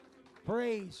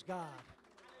 Praise God.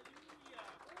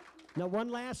 Now, one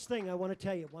last thing I want to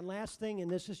tell you. One last thing,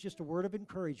 and this is just a word of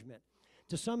encouragement.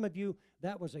 To some of you,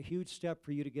 that was a huge step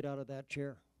for you to get out of that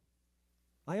chair.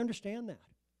 I understand that.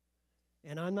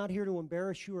 And I'm not here to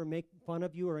embarrass you or make fun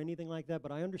of you or anything like that,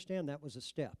 but I understand that was a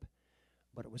step.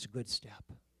 But it was a good step.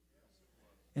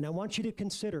 And I want you to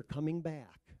consider coming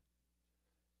back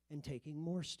and taking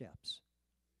more steps.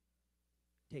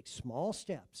 Take small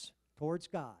steps towards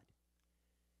God.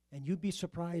 And you'd be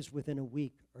surprised within a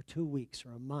week or 2 weeks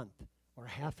or a month or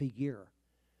half a year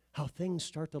how things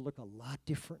start to look a lot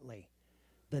differently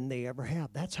than they ever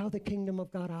have. That's how the kingdom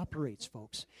of God operates,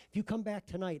 folks. If you come back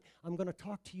tonight, I'm going to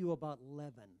talk to you about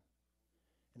leaven.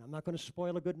 And I'm not going to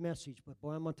spoil a good message, but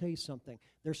boy, I'm going to tell you something.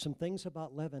 There's some things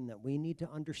about leaven that we need to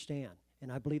understand.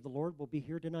 And I believe the Lord will be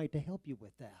here tonight to help you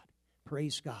with that.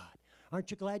 Praise God.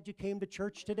 Aren't you glad you came to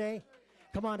church today?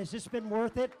 Come on, has this been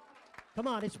worth it? Come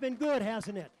on, it's been good,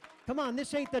 hasn't it? Come on,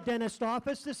 this ain't the dentist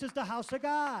office. This is the house of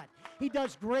God. He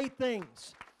does great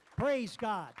things. Praise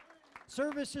God.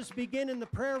 Services begin in the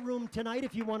prayer room tonight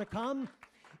if you want to come.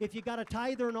 If you got a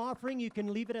tithe or an offering, you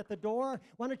can leave it at the door.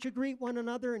 Why don't you greet one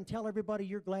another and tell everybody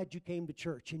you're glad you came to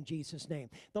church in Jesus' name.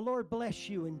 The Lord bless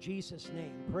you in Jesus'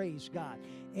 name. Praise God.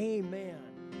 Amen.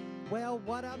 Well,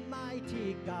 what a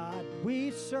mighty God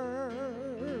we serve.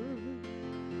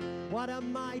 What a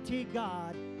mighty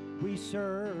God we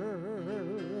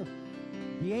serve.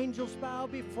 The angels bow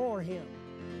before Him.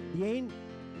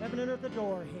 Heaven and earth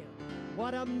adore Him.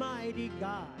 What a mighty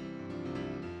God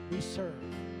we serve.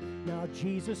 Now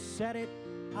Jesus said it,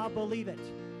 I'll believe it.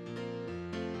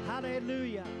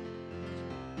 Hallelujah.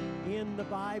 In the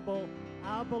Bible,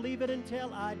 I'll believe it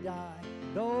until I die.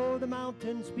 Though the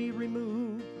mountains be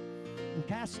removed and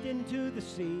cast into the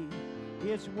sea,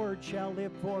 His word shall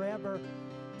live forever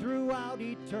throughout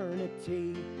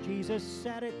eternity. Jesus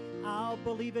said it, I'll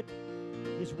believe it.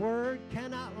 His word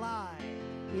cannot lie.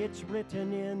 It's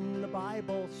written in the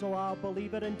Bible, so I'll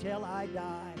believe it until I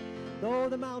die. Though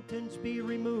the mountains be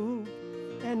removed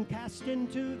and cast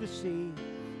into the sea,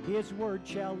 His word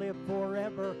shall live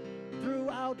forever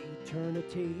throughout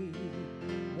eternity.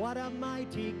 What a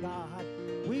mighty God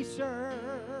we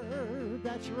serve.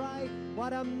 That's right,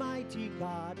 what a mighty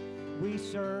God we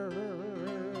serve.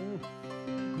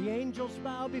 The angels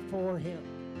bow before Him.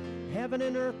 Heaven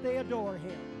and earth, they adore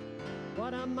Him.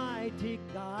 What a mighty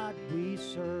God we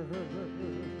serve.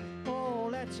 Oh,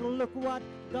 let's look what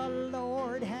the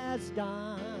Lord has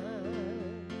done.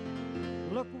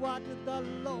 Look what the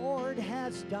Lord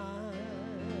has done.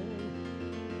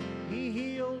 He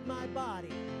healed my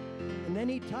body, and then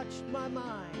He touched my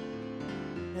mind,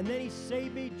 and then He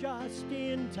saved me just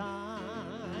in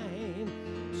time.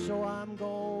 So I'm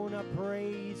gonna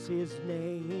praise His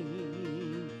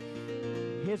name.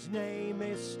 His name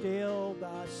is still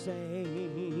the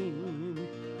same.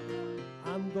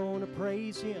 I'm gonna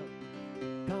praise Him.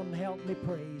 Come help me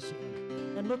praise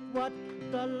Him. And look what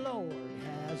the Lord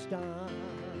has done.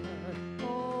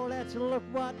 Oh, let's look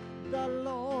what the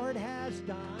Lord has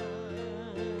done.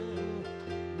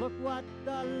 Look what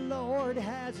the Lord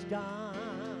has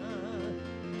done.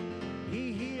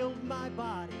 He healed my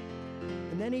body,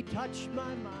 and then He touched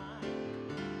my mind.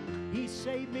 He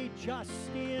saved me just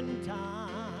in time.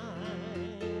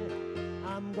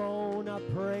 I'm gonna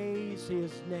praise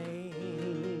His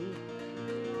name.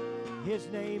 His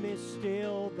name is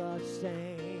still the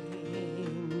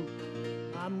same.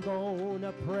 I'm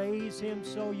gonna praise Him,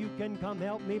 so you can come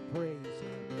help me praise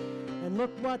Him. And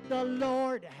look what the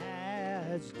Lord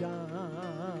has done.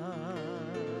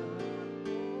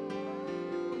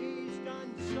 Oh, He's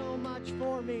done so much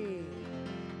for me.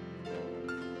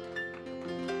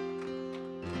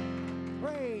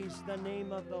 Praise the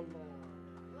name of the Lord.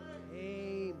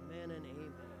 Amen and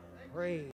amen. Praise.